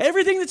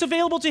 Everything that's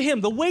available to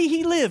him, the way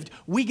he lived,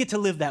 we get to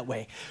live that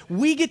way.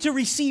 We get to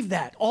receive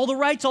that. All the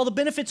rights, all the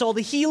benefits, all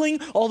the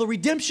healing, all the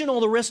redemption,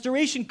 all the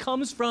restoration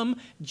comes from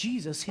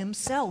Jesus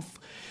himself.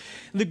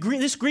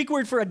 This Greek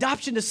word for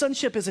adoption to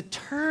sonship is a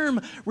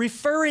term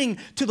referring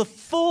to the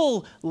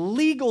full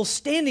legal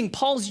standing.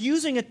 Paul's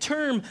using a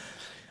term,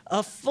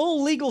 a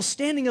full legal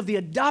standing of the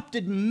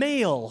adopted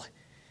male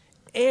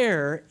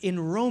heir in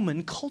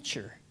Roman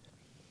culture.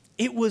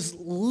 It was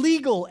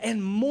legal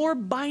and more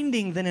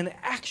binding than an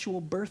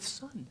actual birth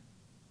son.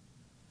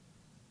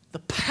 The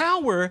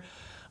power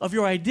of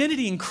your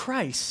identity in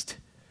Christ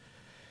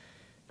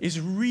is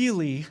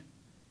really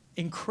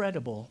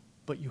incredible,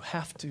 but you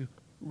have to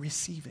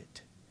receive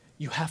it.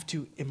 You have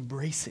to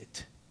embrace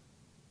it.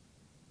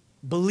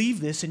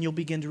 Believe this and you'll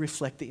begin to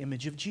reflect the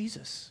image of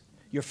Jesus.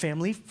 Your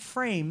family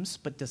frames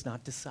but does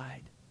not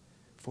decide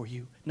for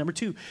you. Number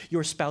 2,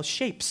 your spouse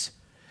shapes,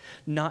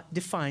 not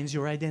defines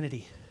your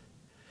identity.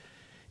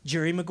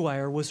 Jerry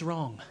Maguire was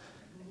wrong.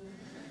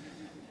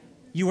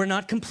 You are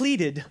not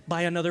completed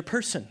by another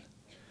person.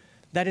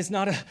 That is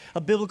not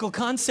a biblical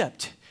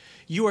concept.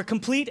 You are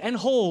complete and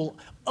whole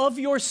of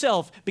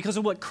yourself because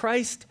of what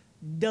Christ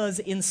does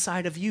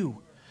inside of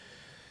you.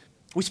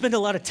 We spend a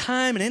lot of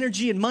time and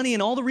energy and money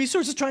and all the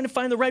resources trying to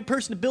find the right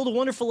person to build a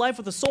wonderful life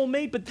with a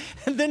soulmate, but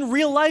then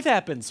real life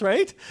happens,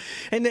 right?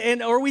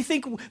 Or we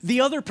think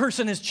the other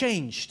person has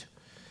changed.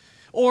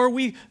 Or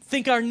we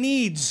think our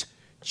needs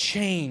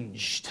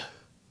changed.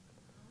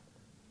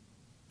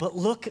 But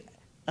look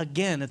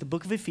again at the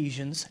book of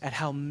Ephesians at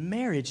how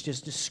marriage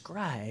is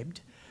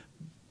described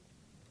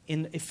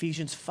in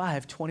Ephesians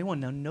 5:21.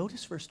 Now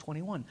notice verse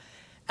 21.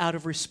 Out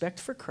of respect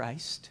for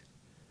Christ,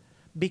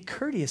 be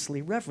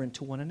courteously reverent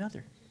to one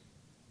another.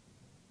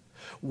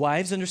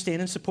 Wives,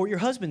 understand and support your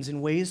husbands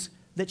in ways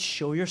that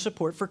show your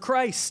support for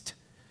Christ.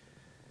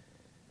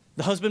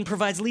 The husband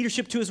provides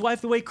leadership to his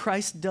wife the way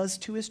Christ does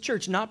to his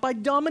church, not by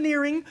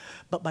domineering,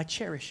 but by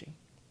cherishing.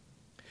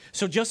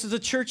 So just as the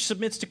church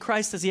submits to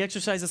Christ as he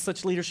exercises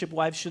such leadership,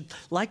 wives should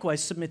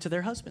likewise submit to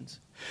their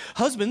husbands.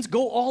 Husbands,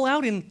 go all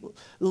out in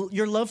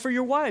your love for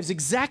your wives,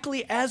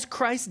 exactly as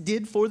Christ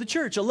did for the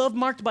church, a love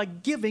marked by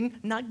giving,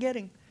 not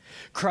getting.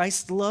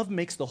 Christ's love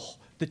makes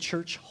the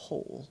church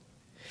whole.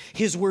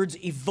 His words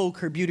evoke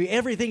her beauty.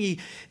 Everything he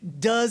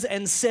does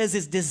and says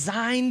is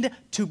designed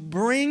to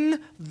bring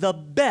the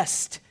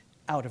best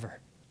out of her.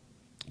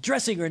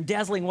 Dressing her in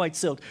dazzling white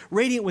silk,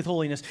 radiant with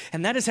holiness.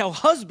 And that is how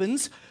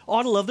husbands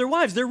ought to love their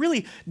wives. They're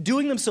really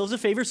doing themselves a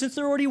favor since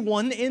they're already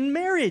one in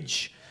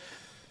marriage.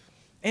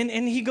 And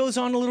he goes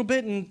on a little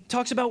bit and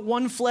talks about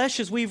one flesh,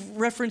 as we've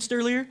referenced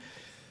earlier.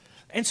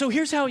 And so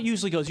here's how it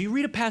usually goes. You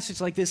read a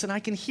passage like this, and I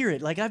can hear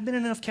it. Like, I've been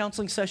in enough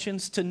counseling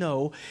sessions to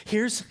know,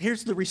 here's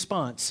the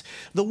response.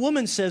 The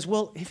woman says,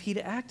 well, if he'd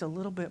act a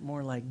little bit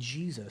more like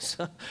Jesus,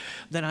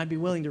 then I'd be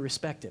willing to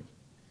respect him.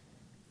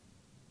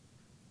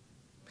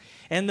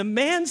 And the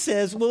man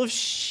says, well, if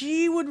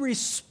she would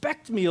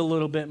respect me a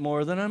little bit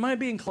more, then I might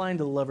be inclined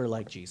to love her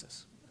like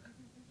Jesus.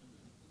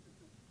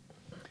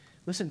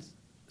 Listen,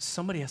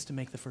 somebody has to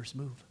make the first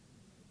move.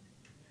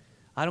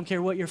 I don't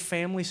care what your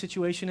family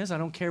situation is. I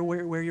don't care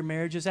where your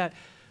marriage is at.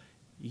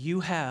 You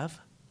have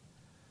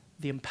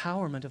the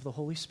empowerment of the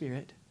Holy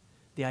Spirit,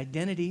 the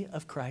identity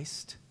of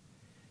Christ.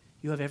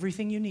 You have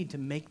everything you need to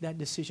make that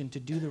decision to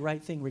do the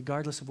right thing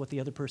regardless of what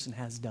the other person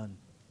has done.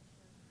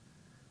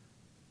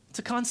 It's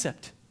a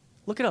concept.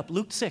 Look it up,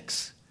 Luke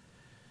 6.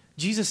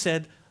 Jesus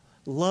said,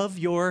 love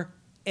your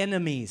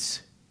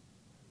enemies.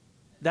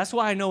 That's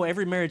why I know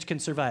every marriage can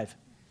survive.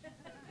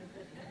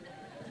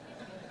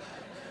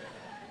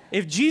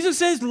 If Jesus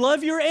says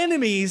love your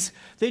enemies,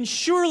 then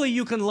surely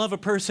you can love a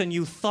person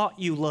you thought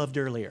you loved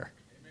earlier.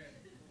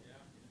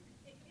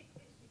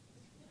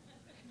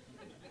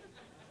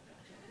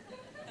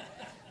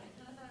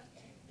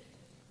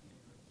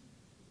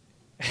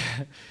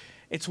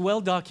 It's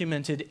well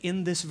documented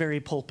in this very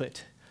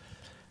pulpit,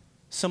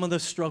 some of the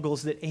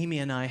struggles that Amy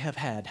and I have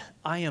had.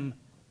 I am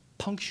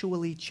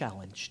punctually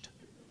challenged.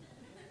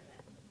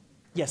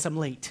 Yes, I'm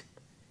late,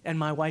 and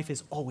my wife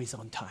is always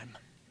on time.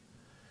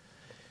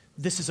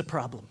 This is a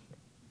problem.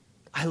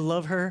 I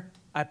love her.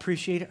 I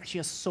appreciate her. She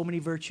has so many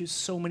virtues,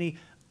 so many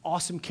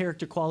awesome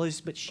character qualities,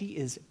 but she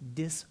is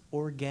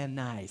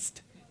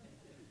disorganized.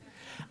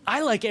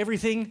 I like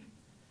everything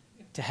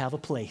to have a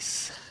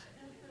place.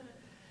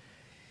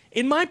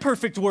 In my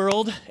perfect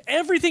world,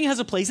 everything has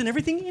a place and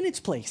everything in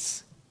its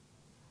place.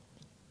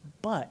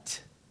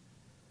 But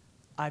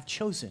I've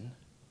chosen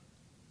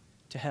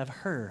to have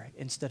her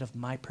instead of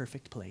my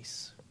perfect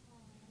place.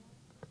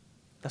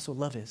 That's what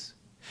love is.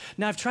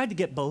 Now, I've tried to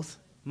get both,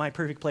 my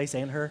perfect place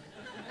and her.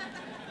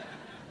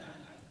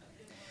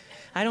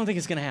 I don't think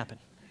it's going to happen.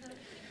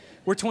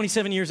 We're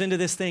 27 years into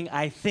this thing.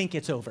 I think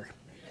it's over.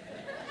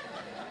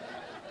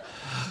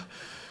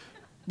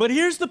 But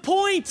here's the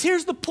point.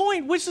 Here's the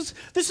point.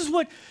 This is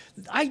what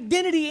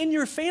identity in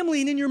your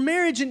family and in your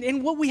marriage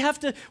and what we have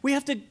to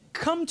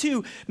come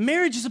to.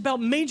 Marriage is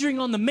about majoring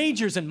on the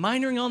majors and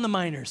minoring on the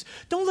minors.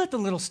 Don't let the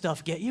little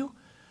stuff get you.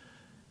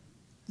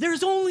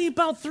 There's only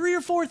about 3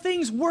 or 4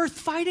 things worth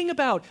fighting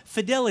about.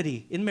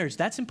 Fidelity in marriage,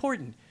 that's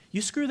important.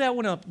 You screw that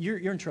one up, you're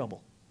in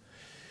trouble.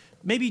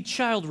 Maybe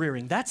child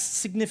rearing, that's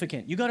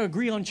significant. You got to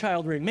agree on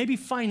child rearing. Maybe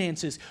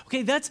finances.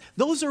 Okay,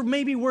 those are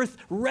maybe worth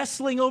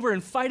wrestling over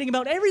and fighting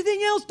about.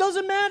 Everything else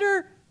doesn't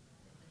matter.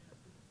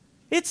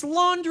 It's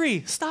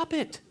laundry. Stop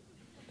it.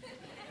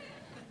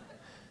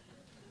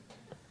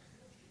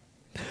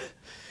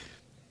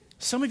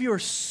 Some of you are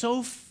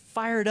so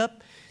fired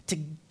up to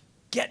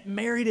get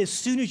married as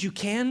soon as you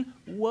can.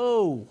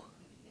 Whoa.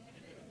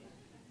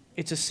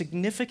 It's a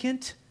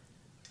significant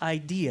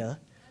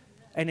idea.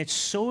 And it's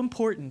so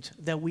important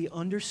that we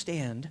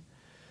understand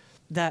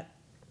that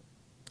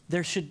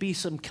there should be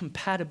some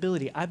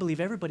compatibility. I believe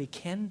everybody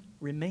can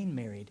remain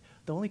married.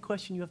 The only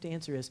question you have to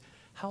answer is,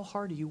 how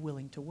hard are you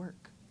willing to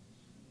work?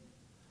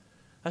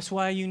 That's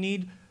why you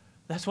need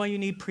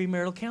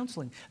premarital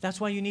counseling. That's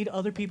why you need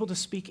other people to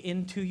speak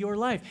into your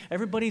life.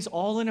 Everybody's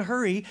all in a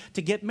hurry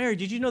to get married.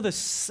 Did you know the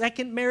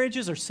second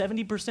marriages are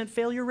 70%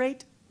 failure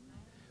rate?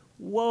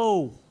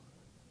 Whoa.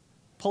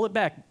 Pull it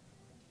back.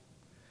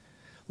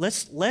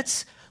 Let's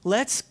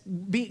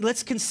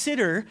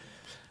consider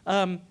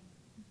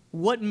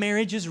what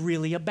marriage is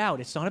really about.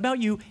 It's not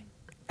about you.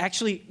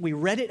 Actually, we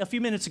read it a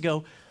few minutes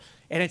ago,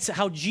 and it's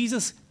how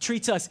Jesus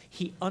treats us.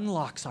 He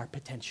unlocks our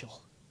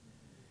potential.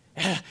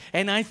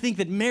 And I think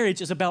that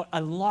marriage is about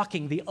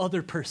unlocking the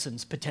other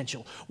person's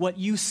potential. What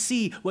you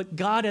see, what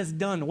God has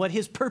done, what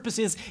his purpose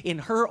is in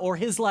her or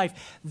his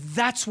life,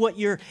 that's what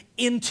you're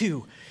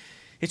into.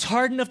 It's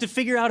hard enough to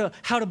figure out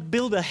how to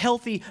build a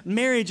healthy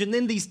marriage, and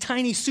then these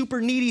tiny,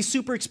 super needy,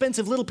 super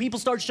expensive little people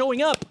start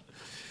showing up.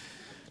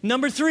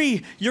 Number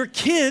 3, your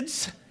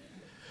kids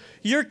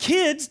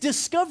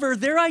discover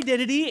their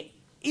identity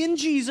in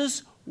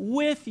Jesus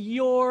with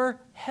your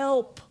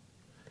help.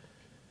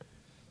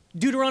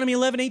 Deuteronomy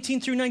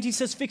 11:18-19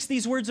 says, fix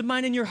these words of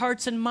mine in your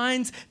hearts and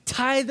minds,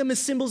 tie them as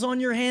symbols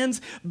on your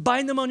hands,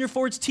 bind them on your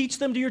foreheads, teach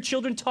them to your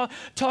children,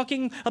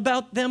 talking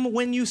about them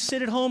when you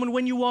sit at home and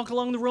when you walk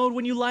along the road,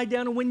 when you lie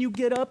down and when you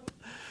get up.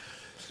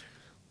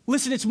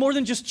 Listen, it's more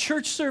than just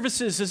church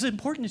services, as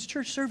important as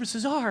church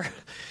services are. It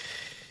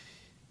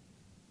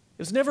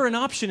was never an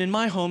option in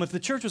my home. If the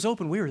church was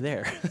open, we were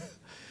there.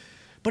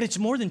 But it's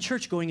more than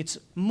church going. It's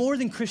more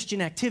than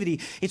Christian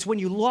activity. It's when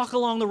you walk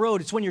along the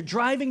road. It's when you're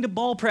driving to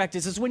ball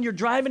practice. It's when you're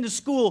driving to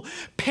school,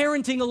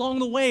 parenting along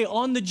the way,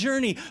 on the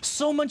journey.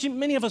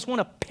 Many of us want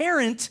to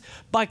parent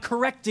by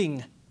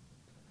correcting.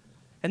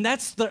 And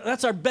that's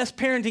our best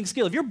parenting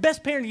skill. If your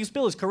best parenting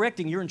skill is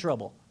correcting, you're in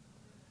trouble.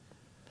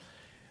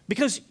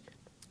 Because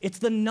it's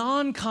the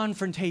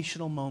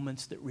non-confrontational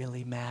moments that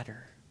really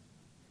matter.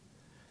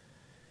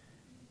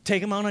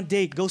 Take them on a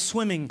date, go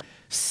swimming,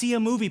 see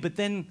a movie, but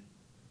then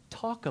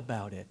talk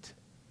about it.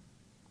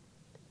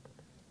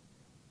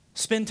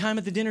 Spend time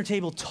at the dinner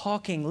table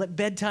talking. Let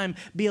bedtime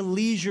be a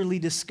leisurely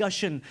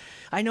discussion.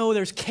 I know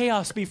there's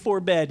chaos before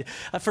bed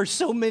for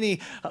so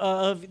many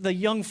of the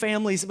young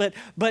families, but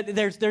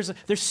there's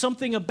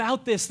something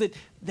about this that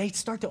they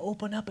start to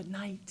open up at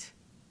night.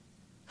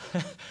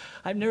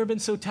 I've never been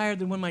so tired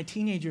than when my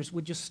teenagers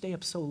would just stay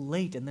up so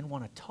late and then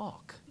want to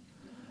talk.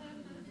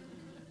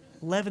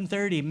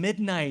 11:30,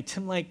 midnight.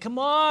 I'm like, come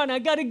on, I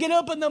got to get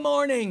up in the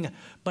morning.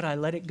 But I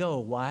let it go.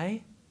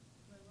 Why?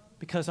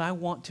 Because I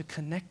want to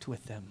connect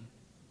with them.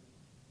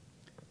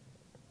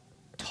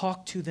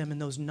 Talk to them in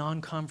those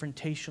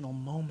non-confrontational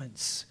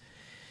moments.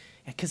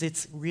 Because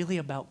it's really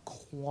about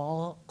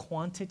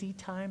quantity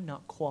time,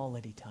 not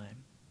quality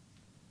time.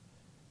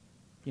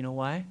 You know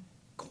why?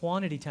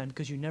 Quantity time,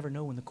 because you never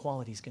know when the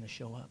quality is going to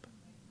show up.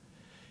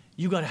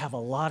 You got to have a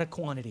lot of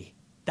quantity.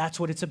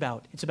 That's what it's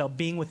about. It's about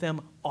being with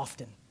them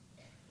often.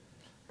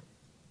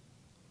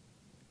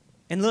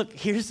 And look,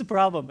 here's the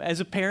problem. As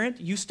a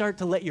parent, you start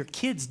to let your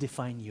kids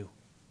define you.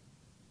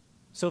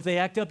 So if they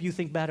act up, you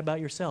think bad about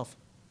yourself.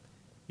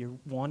 You're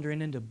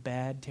wandering into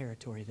bad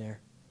territory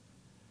there.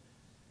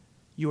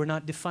 You are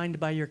not defined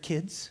by your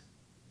kids,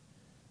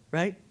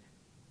 right?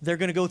 They're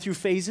going to go through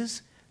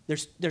phases.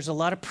 There's a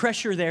lot of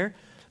pressure there,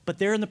 but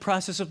they're in the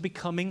process of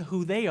becoming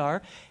who they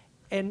are.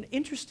 And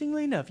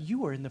interestingly enough,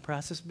 you are in the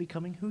process of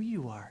becoming who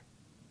you are.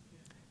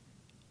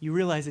 You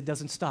realize it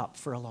doesn't stop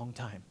for a long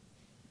time.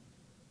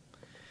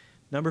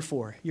 Number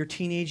 4, your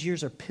teenage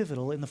years are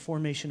pivotal in the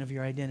formation of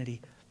your identity.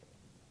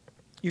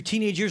 Your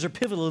teenage years are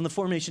pivotal in the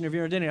formation of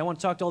your identity. I want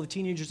to talk to all the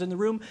teenagers in the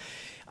room.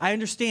 I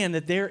understand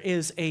that there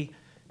is a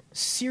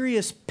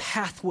serious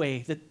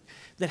pathway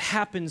that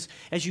happens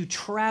as you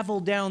travel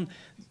down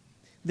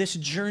this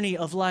journey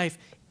of life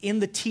in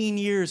the teen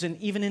years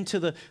and even into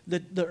the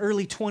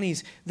early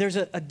 20s. There's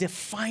a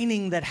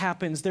defining that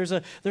happens. There's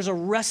a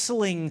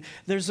wrestling.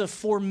 There's a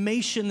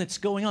formation that's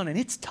going on, and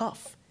it's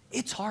tough.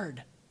 It's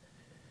hard.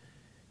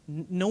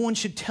 No one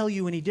should tell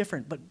you any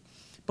different,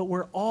 but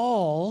we're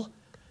all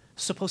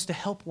supposed to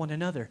help one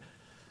another.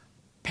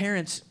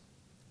 Parents,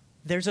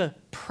 there's a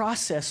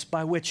process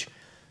by which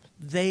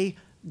they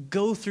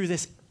go through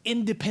this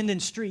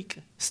independent streak.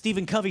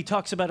 Stephen Covey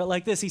talks about it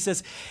like this. He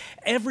says,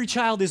 every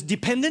child is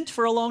dependent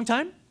for a long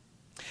time,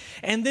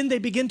 and then they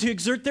begin to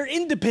exert their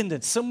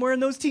independence somewhere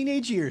in those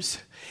teenage years.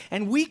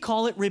 And we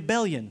call it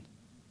rebellion.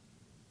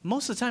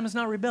 Most of the time it's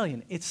not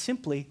rebellion. It's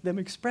simply them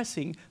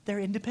expressing their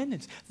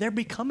independence. They're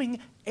becoming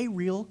a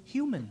real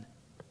human.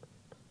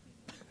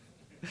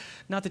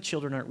 Not that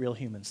children aren't real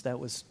humans. That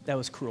was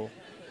cruel.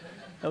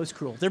 That was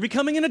cruel. They're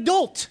becoming an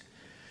adult.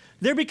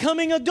 They're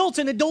becoming adults,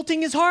 and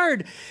adulting is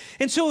hard.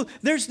 And so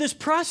there's this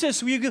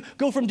process where you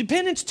go from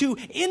dependence to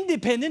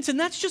independence, and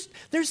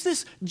there's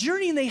this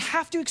journey, and they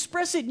have to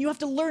express it, and you have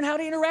to learn how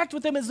to interact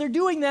with them as they're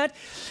doing that.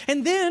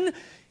 And then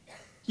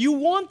you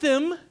want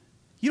them,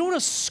 you don't want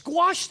to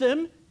squash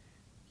them,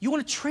 you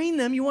want to train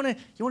them, you want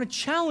to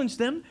challenge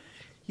them,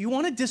 you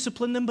want to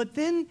discipline them, but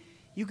then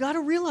you got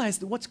to realize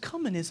that what's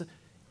coming is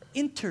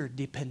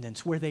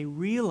interdependence, where they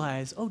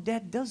realize, oh,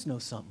 Dad does know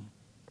something.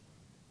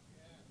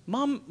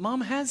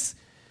 Mom has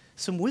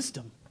some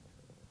wisdom.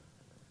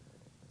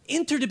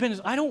 Interdependence.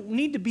 I don't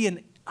need to be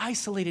an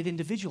isolated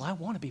individual. I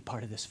want to be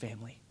part of this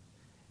family.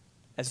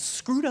 As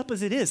screwed up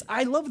as it is,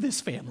 I love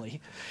this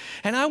family,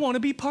 and I want to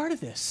be part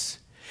of this.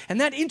 And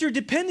that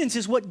interdependence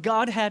is what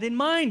God had in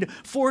mind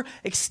for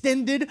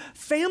extended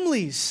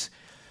families.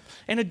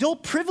 And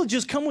adult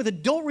privileges come with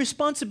adult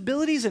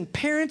responsibilities, and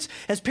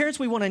as parents,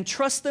 we want to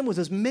entrust them with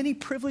as many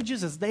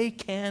privileges as they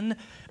can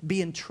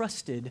be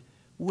entrusted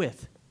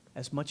with,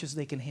 as much as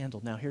they can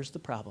handle. Now, here's the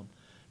problem.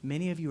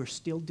 Many of you are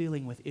still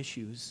dealing with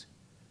issues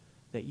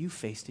that you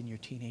faced in your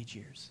teenage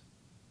years.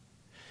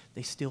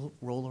 They still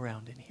roll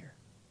around in here.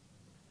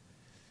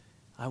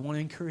 I want to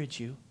encourage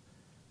you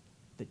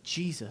that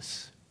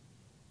Jesus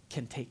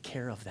can take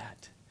care of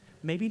that.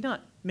 Maybe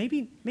not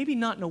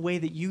in a way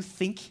that you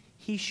think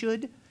he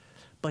should,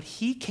 but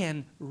he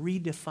can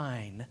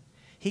redefine,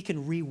 he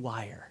can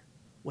rewire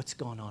what's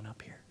going on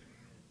up here.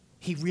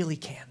 He really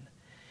can.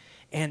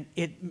 And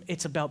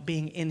it's about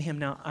being in him.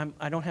 Now,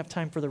 I don't have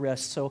time for the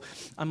rest, so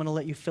I'm going to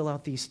let you fill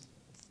out these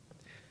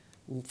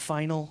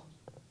final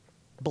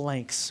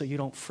blanks so you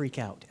don't freak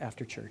out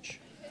after church.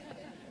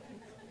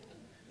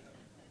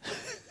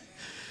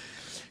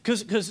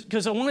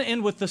 Because I want to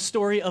end with the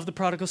story of the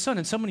prodigal son.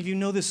 And some of you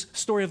know this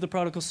story of the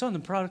prodigal son. The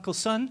prodigal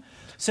son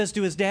says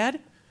to his dad,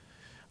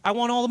 I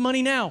want all the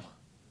money now.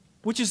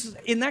 Which is,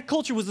 in that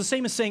culture, was the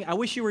same as saying, I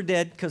wish you were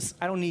dead because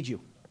I don't need you.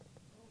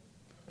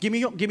 Give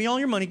me all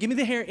your money. Give me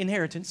the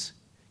inheritance.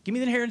 Give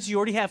me the inheritance you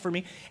already have for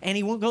me. And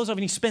he goes off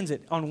and he spends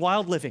it on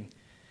wild living.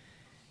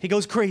 He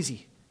goes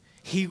crazy.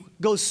 He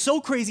goes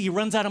so crazy he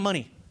runs out of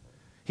money.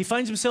 He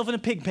finds himself in a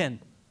pig pen.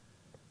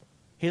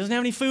 He doesn't have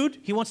any food.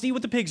 He wants to eat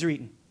what the pigs are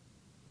eating.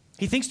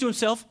 He thinks to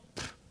himself,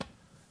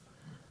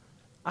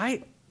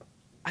 I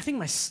think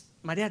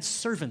my dad's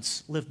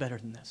servants live better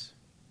than this.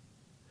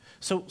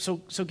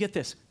 So get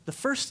this. The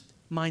first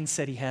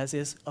mindset he has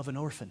is of an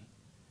orphan.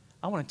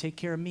 I want to take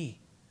care of me.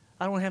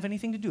 I don't want to have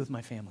anything to do with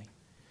my family.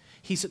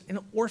 He's an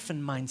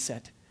orphan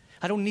mindset.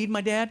 I don't need my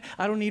dad.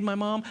 I don't need my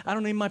mom. I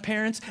don't need my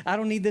parents. I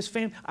don't need this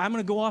family. I'm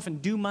going to go off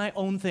and do my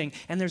own thing.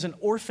 And there's an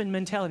orphan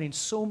mentality. And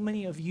so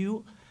many of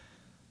you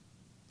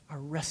are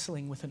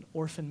wrestling with an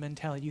orphan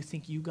mentality. You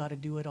think you got to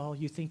do it all.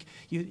 You think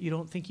you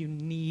don't think you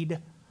need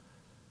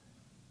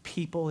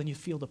people, and you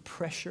feel the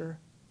pressure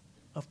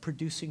of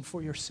producing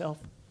for yourself.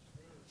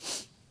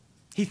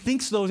 He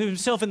thinks, though, to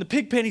himself in the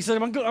pig pen, he said,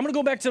 I'm going to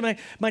go back to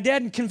my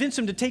dad and convince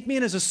him to take me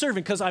in as a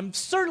servant because I'm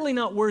certainly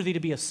not worthy to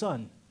be a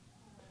son.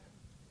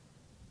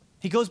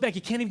 He goes back,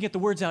 he can't even get the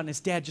words out, and his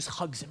dad just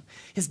hugs him.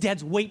 His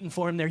dad's waiting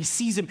for him there. He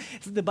sees him,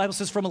 the Bible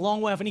says, from a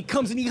long way off, and he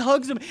comes and he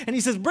hugs him, and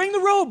he says, bring the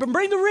robe, and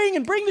bring the ring,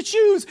 and bring the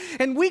shoes,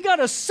 and we got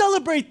to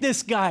celebrate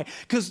this guy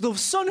because the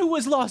son who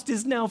was lost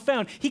is now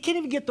found. He can't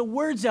even get the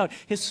words out.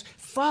 His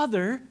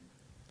father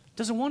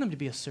doesn't want him to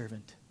be a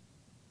servant.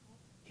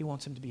 He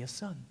wants him to be a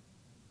son.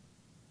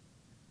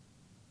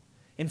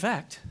 In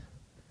fact,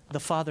 the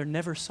father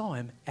never saw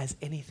him as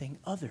anything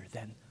other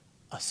than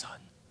a son.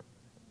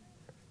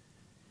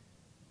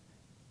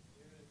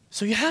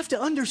 So you have to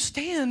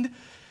understand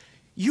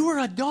you are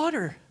a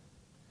daughter.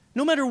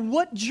 No matter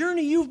what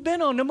journey you've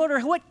been on, no matter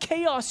what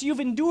chaos you've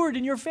endured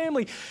in your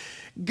family,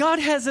 God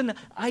has an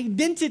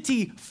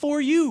identity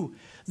for you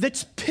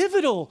that's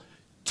pivotal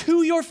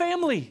to your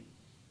family.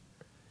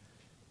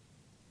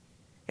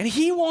 And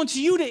He wants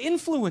you to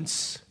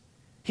influence.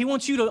 He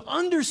wants you to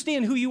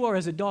understand who you are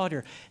as a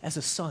daughter, as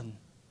a son.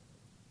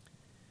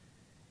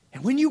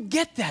 And when you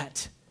get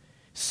that,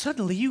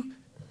 suddenly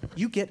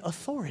you get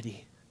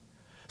authority.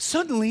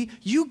 Suddenly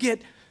you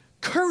get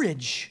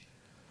courage.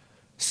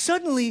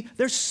 Suddenly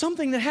there's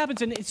something that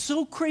happens, and it's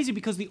so crazy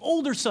because the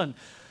older son,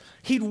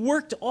 he'd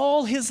worked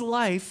all his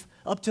life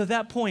up to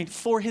that point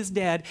for his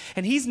dad,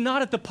 and he's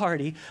not at the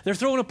party. They're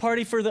throwing a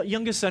party for the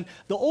youngest son.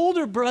 The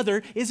older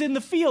brother is in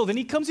the field, and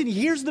he comes in, he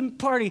hears the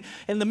party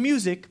and the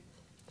music,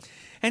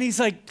 and he's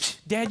like,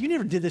 Dad, you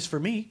never did this for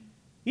me.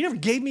 You never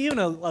gave me even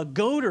a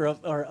goat or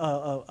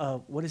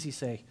a what does he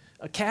say?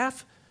 A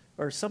calf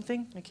or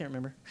something? I can't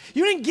remember.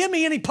 You didn't give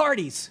me any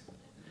parties.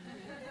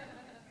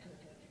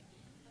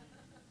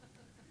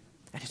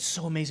 And it's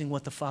so amazing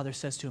what the father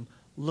says to him.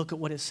 Look at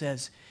what it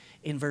says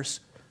in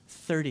verse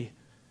 30.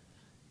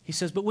 He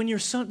says, but when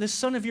this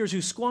son of yours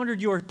who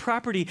squandered your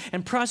property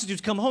and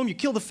prostitutes come home, you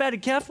kill the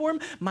fatted calf for him?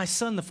 My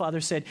son, the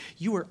father said,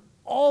 you are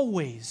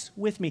always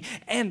with me.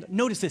 And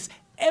notice this,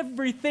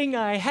 everything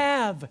I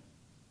have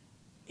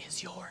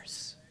is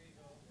yours.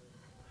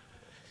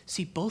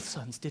 See, both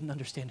sons didn't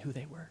understand who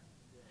they were.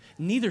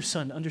 Neither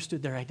son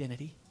understood their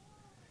identity.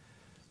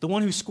 The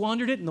one who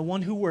squandered it and the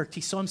one who worked,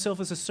 he saw himself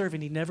as a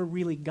servant. He never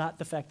really got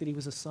the fact that he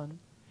was a son.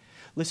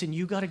 Listen,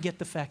 you got to get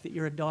the fact that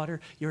you're a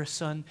daughter, you're a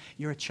son,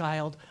 you're a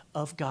child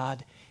of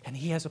God, and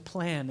He has a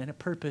plan and a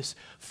purpose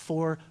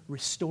for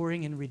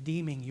restoring and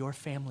redeeming your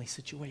family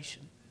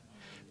situation.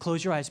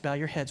 Close your eyes, bow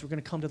your heads. We're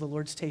going to come to the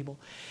Lord's table.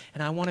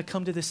 And I want to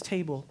come to this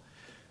table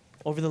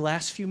over the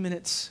last few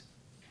minutes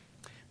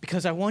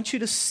because I want you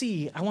to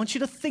see, I want you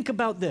to think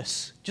about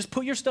this. Just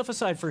put your stuff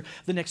aside for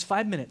the next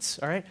 5 minutes,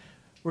 all right?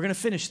 We're going to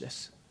finish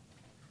this.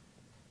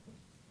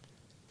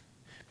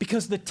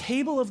 Because the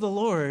table of the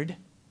Lord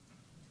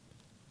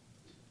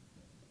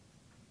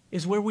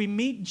is where we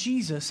meet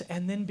Jesus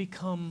and then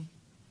become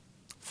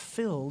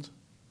filled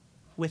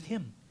with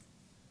Him.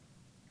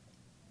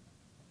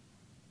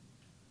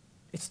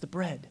 It's the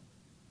bread.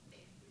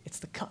 It's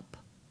the cup.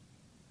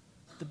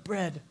 The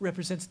bread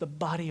represents the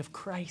body of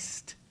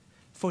Christ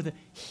for the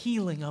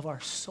healing of our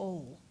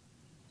soul.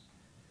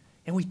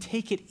 And we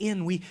take it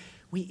in, we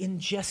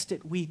ingest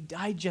it, we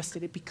digest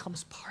it, it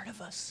becomes part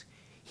of us.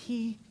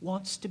 He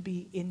wants to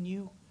be in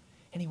you,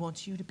 and He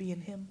wants you to be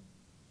in Him.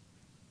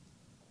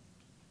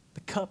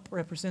 The cup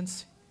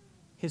represents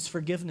His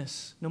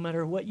forgiveness, no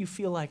matter what you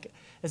feel like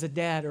as a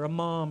dad or a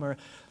mom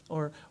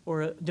or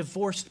a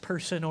divorced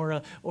person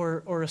or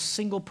a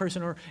single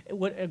person or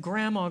a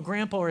grandma,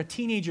 grandpa, or a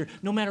teenager.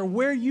 No matter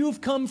where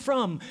you've come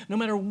from, no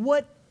matter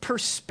what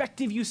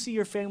perspective you see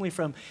your family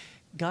from,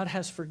 God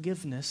has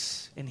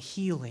forgiveness and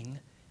healing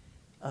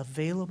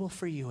available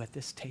for you at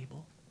this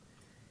table.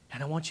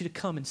 And I want you to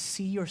come and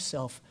see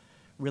yourself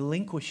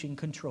relinquishing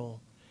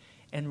control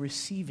and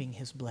receiving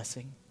His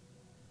blessing,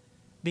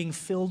 being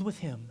filled with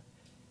Him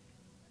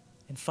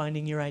and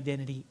finding your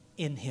identity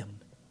in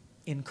Him,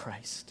 in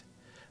Christ.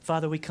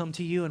 Father, we come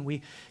to You and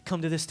we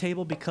come to this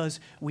table because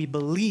we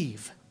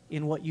believe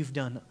in what You've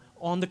done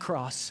on the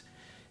cross.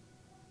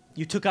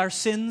 You took our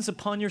sins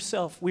upon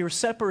Yourself. We were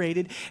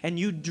separated and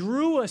You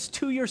drew us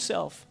to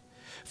Yourself.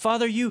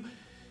 Father, You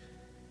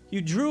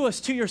drew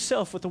us to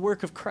Yourself with the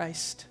work of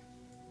Christ.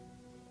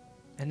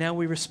 And now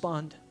we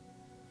respond.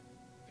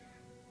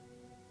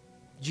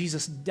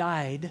 Jesus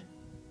died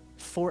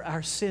for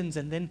our sins,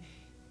 and then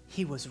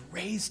He was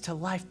raised to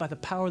life by the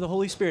power of the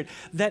Holy Spirit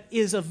that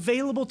is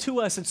available to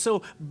us. And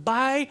so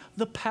by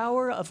the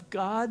power of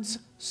God's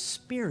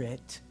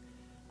Spirit,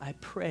 I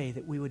pray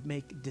that we would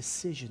make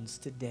decisions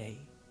today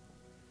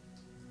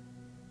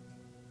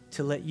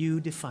to let You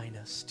define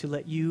us, to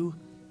let You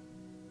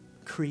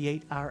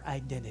create our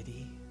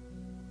identity.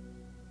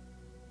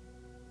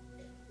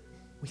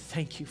 We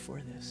thank You for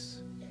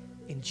this.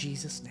 In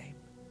Jesus' name,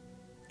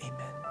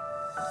 amen.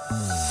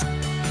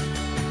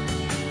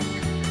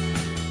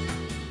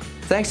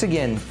 Thanks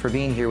again for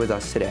being here with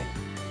us today.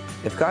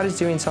 If God is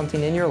doing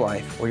something in your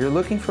life or you're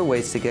looking for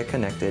ways to get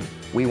connected,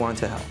 we want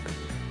to help.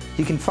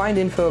 You can find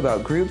info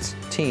about groups,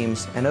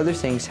 teams, and other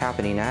things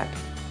happening at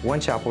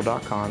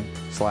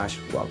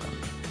onechapel.com/welcome.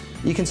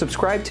 You can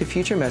subscribe to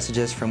future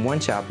messages from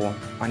One Chapel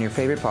on your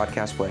favorite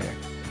podcast player.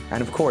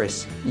 And of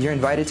course, you're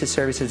invited to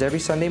services every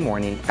Sunday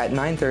morning at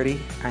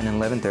 9:30 and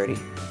 11:30.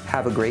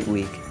 Have a great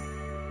week.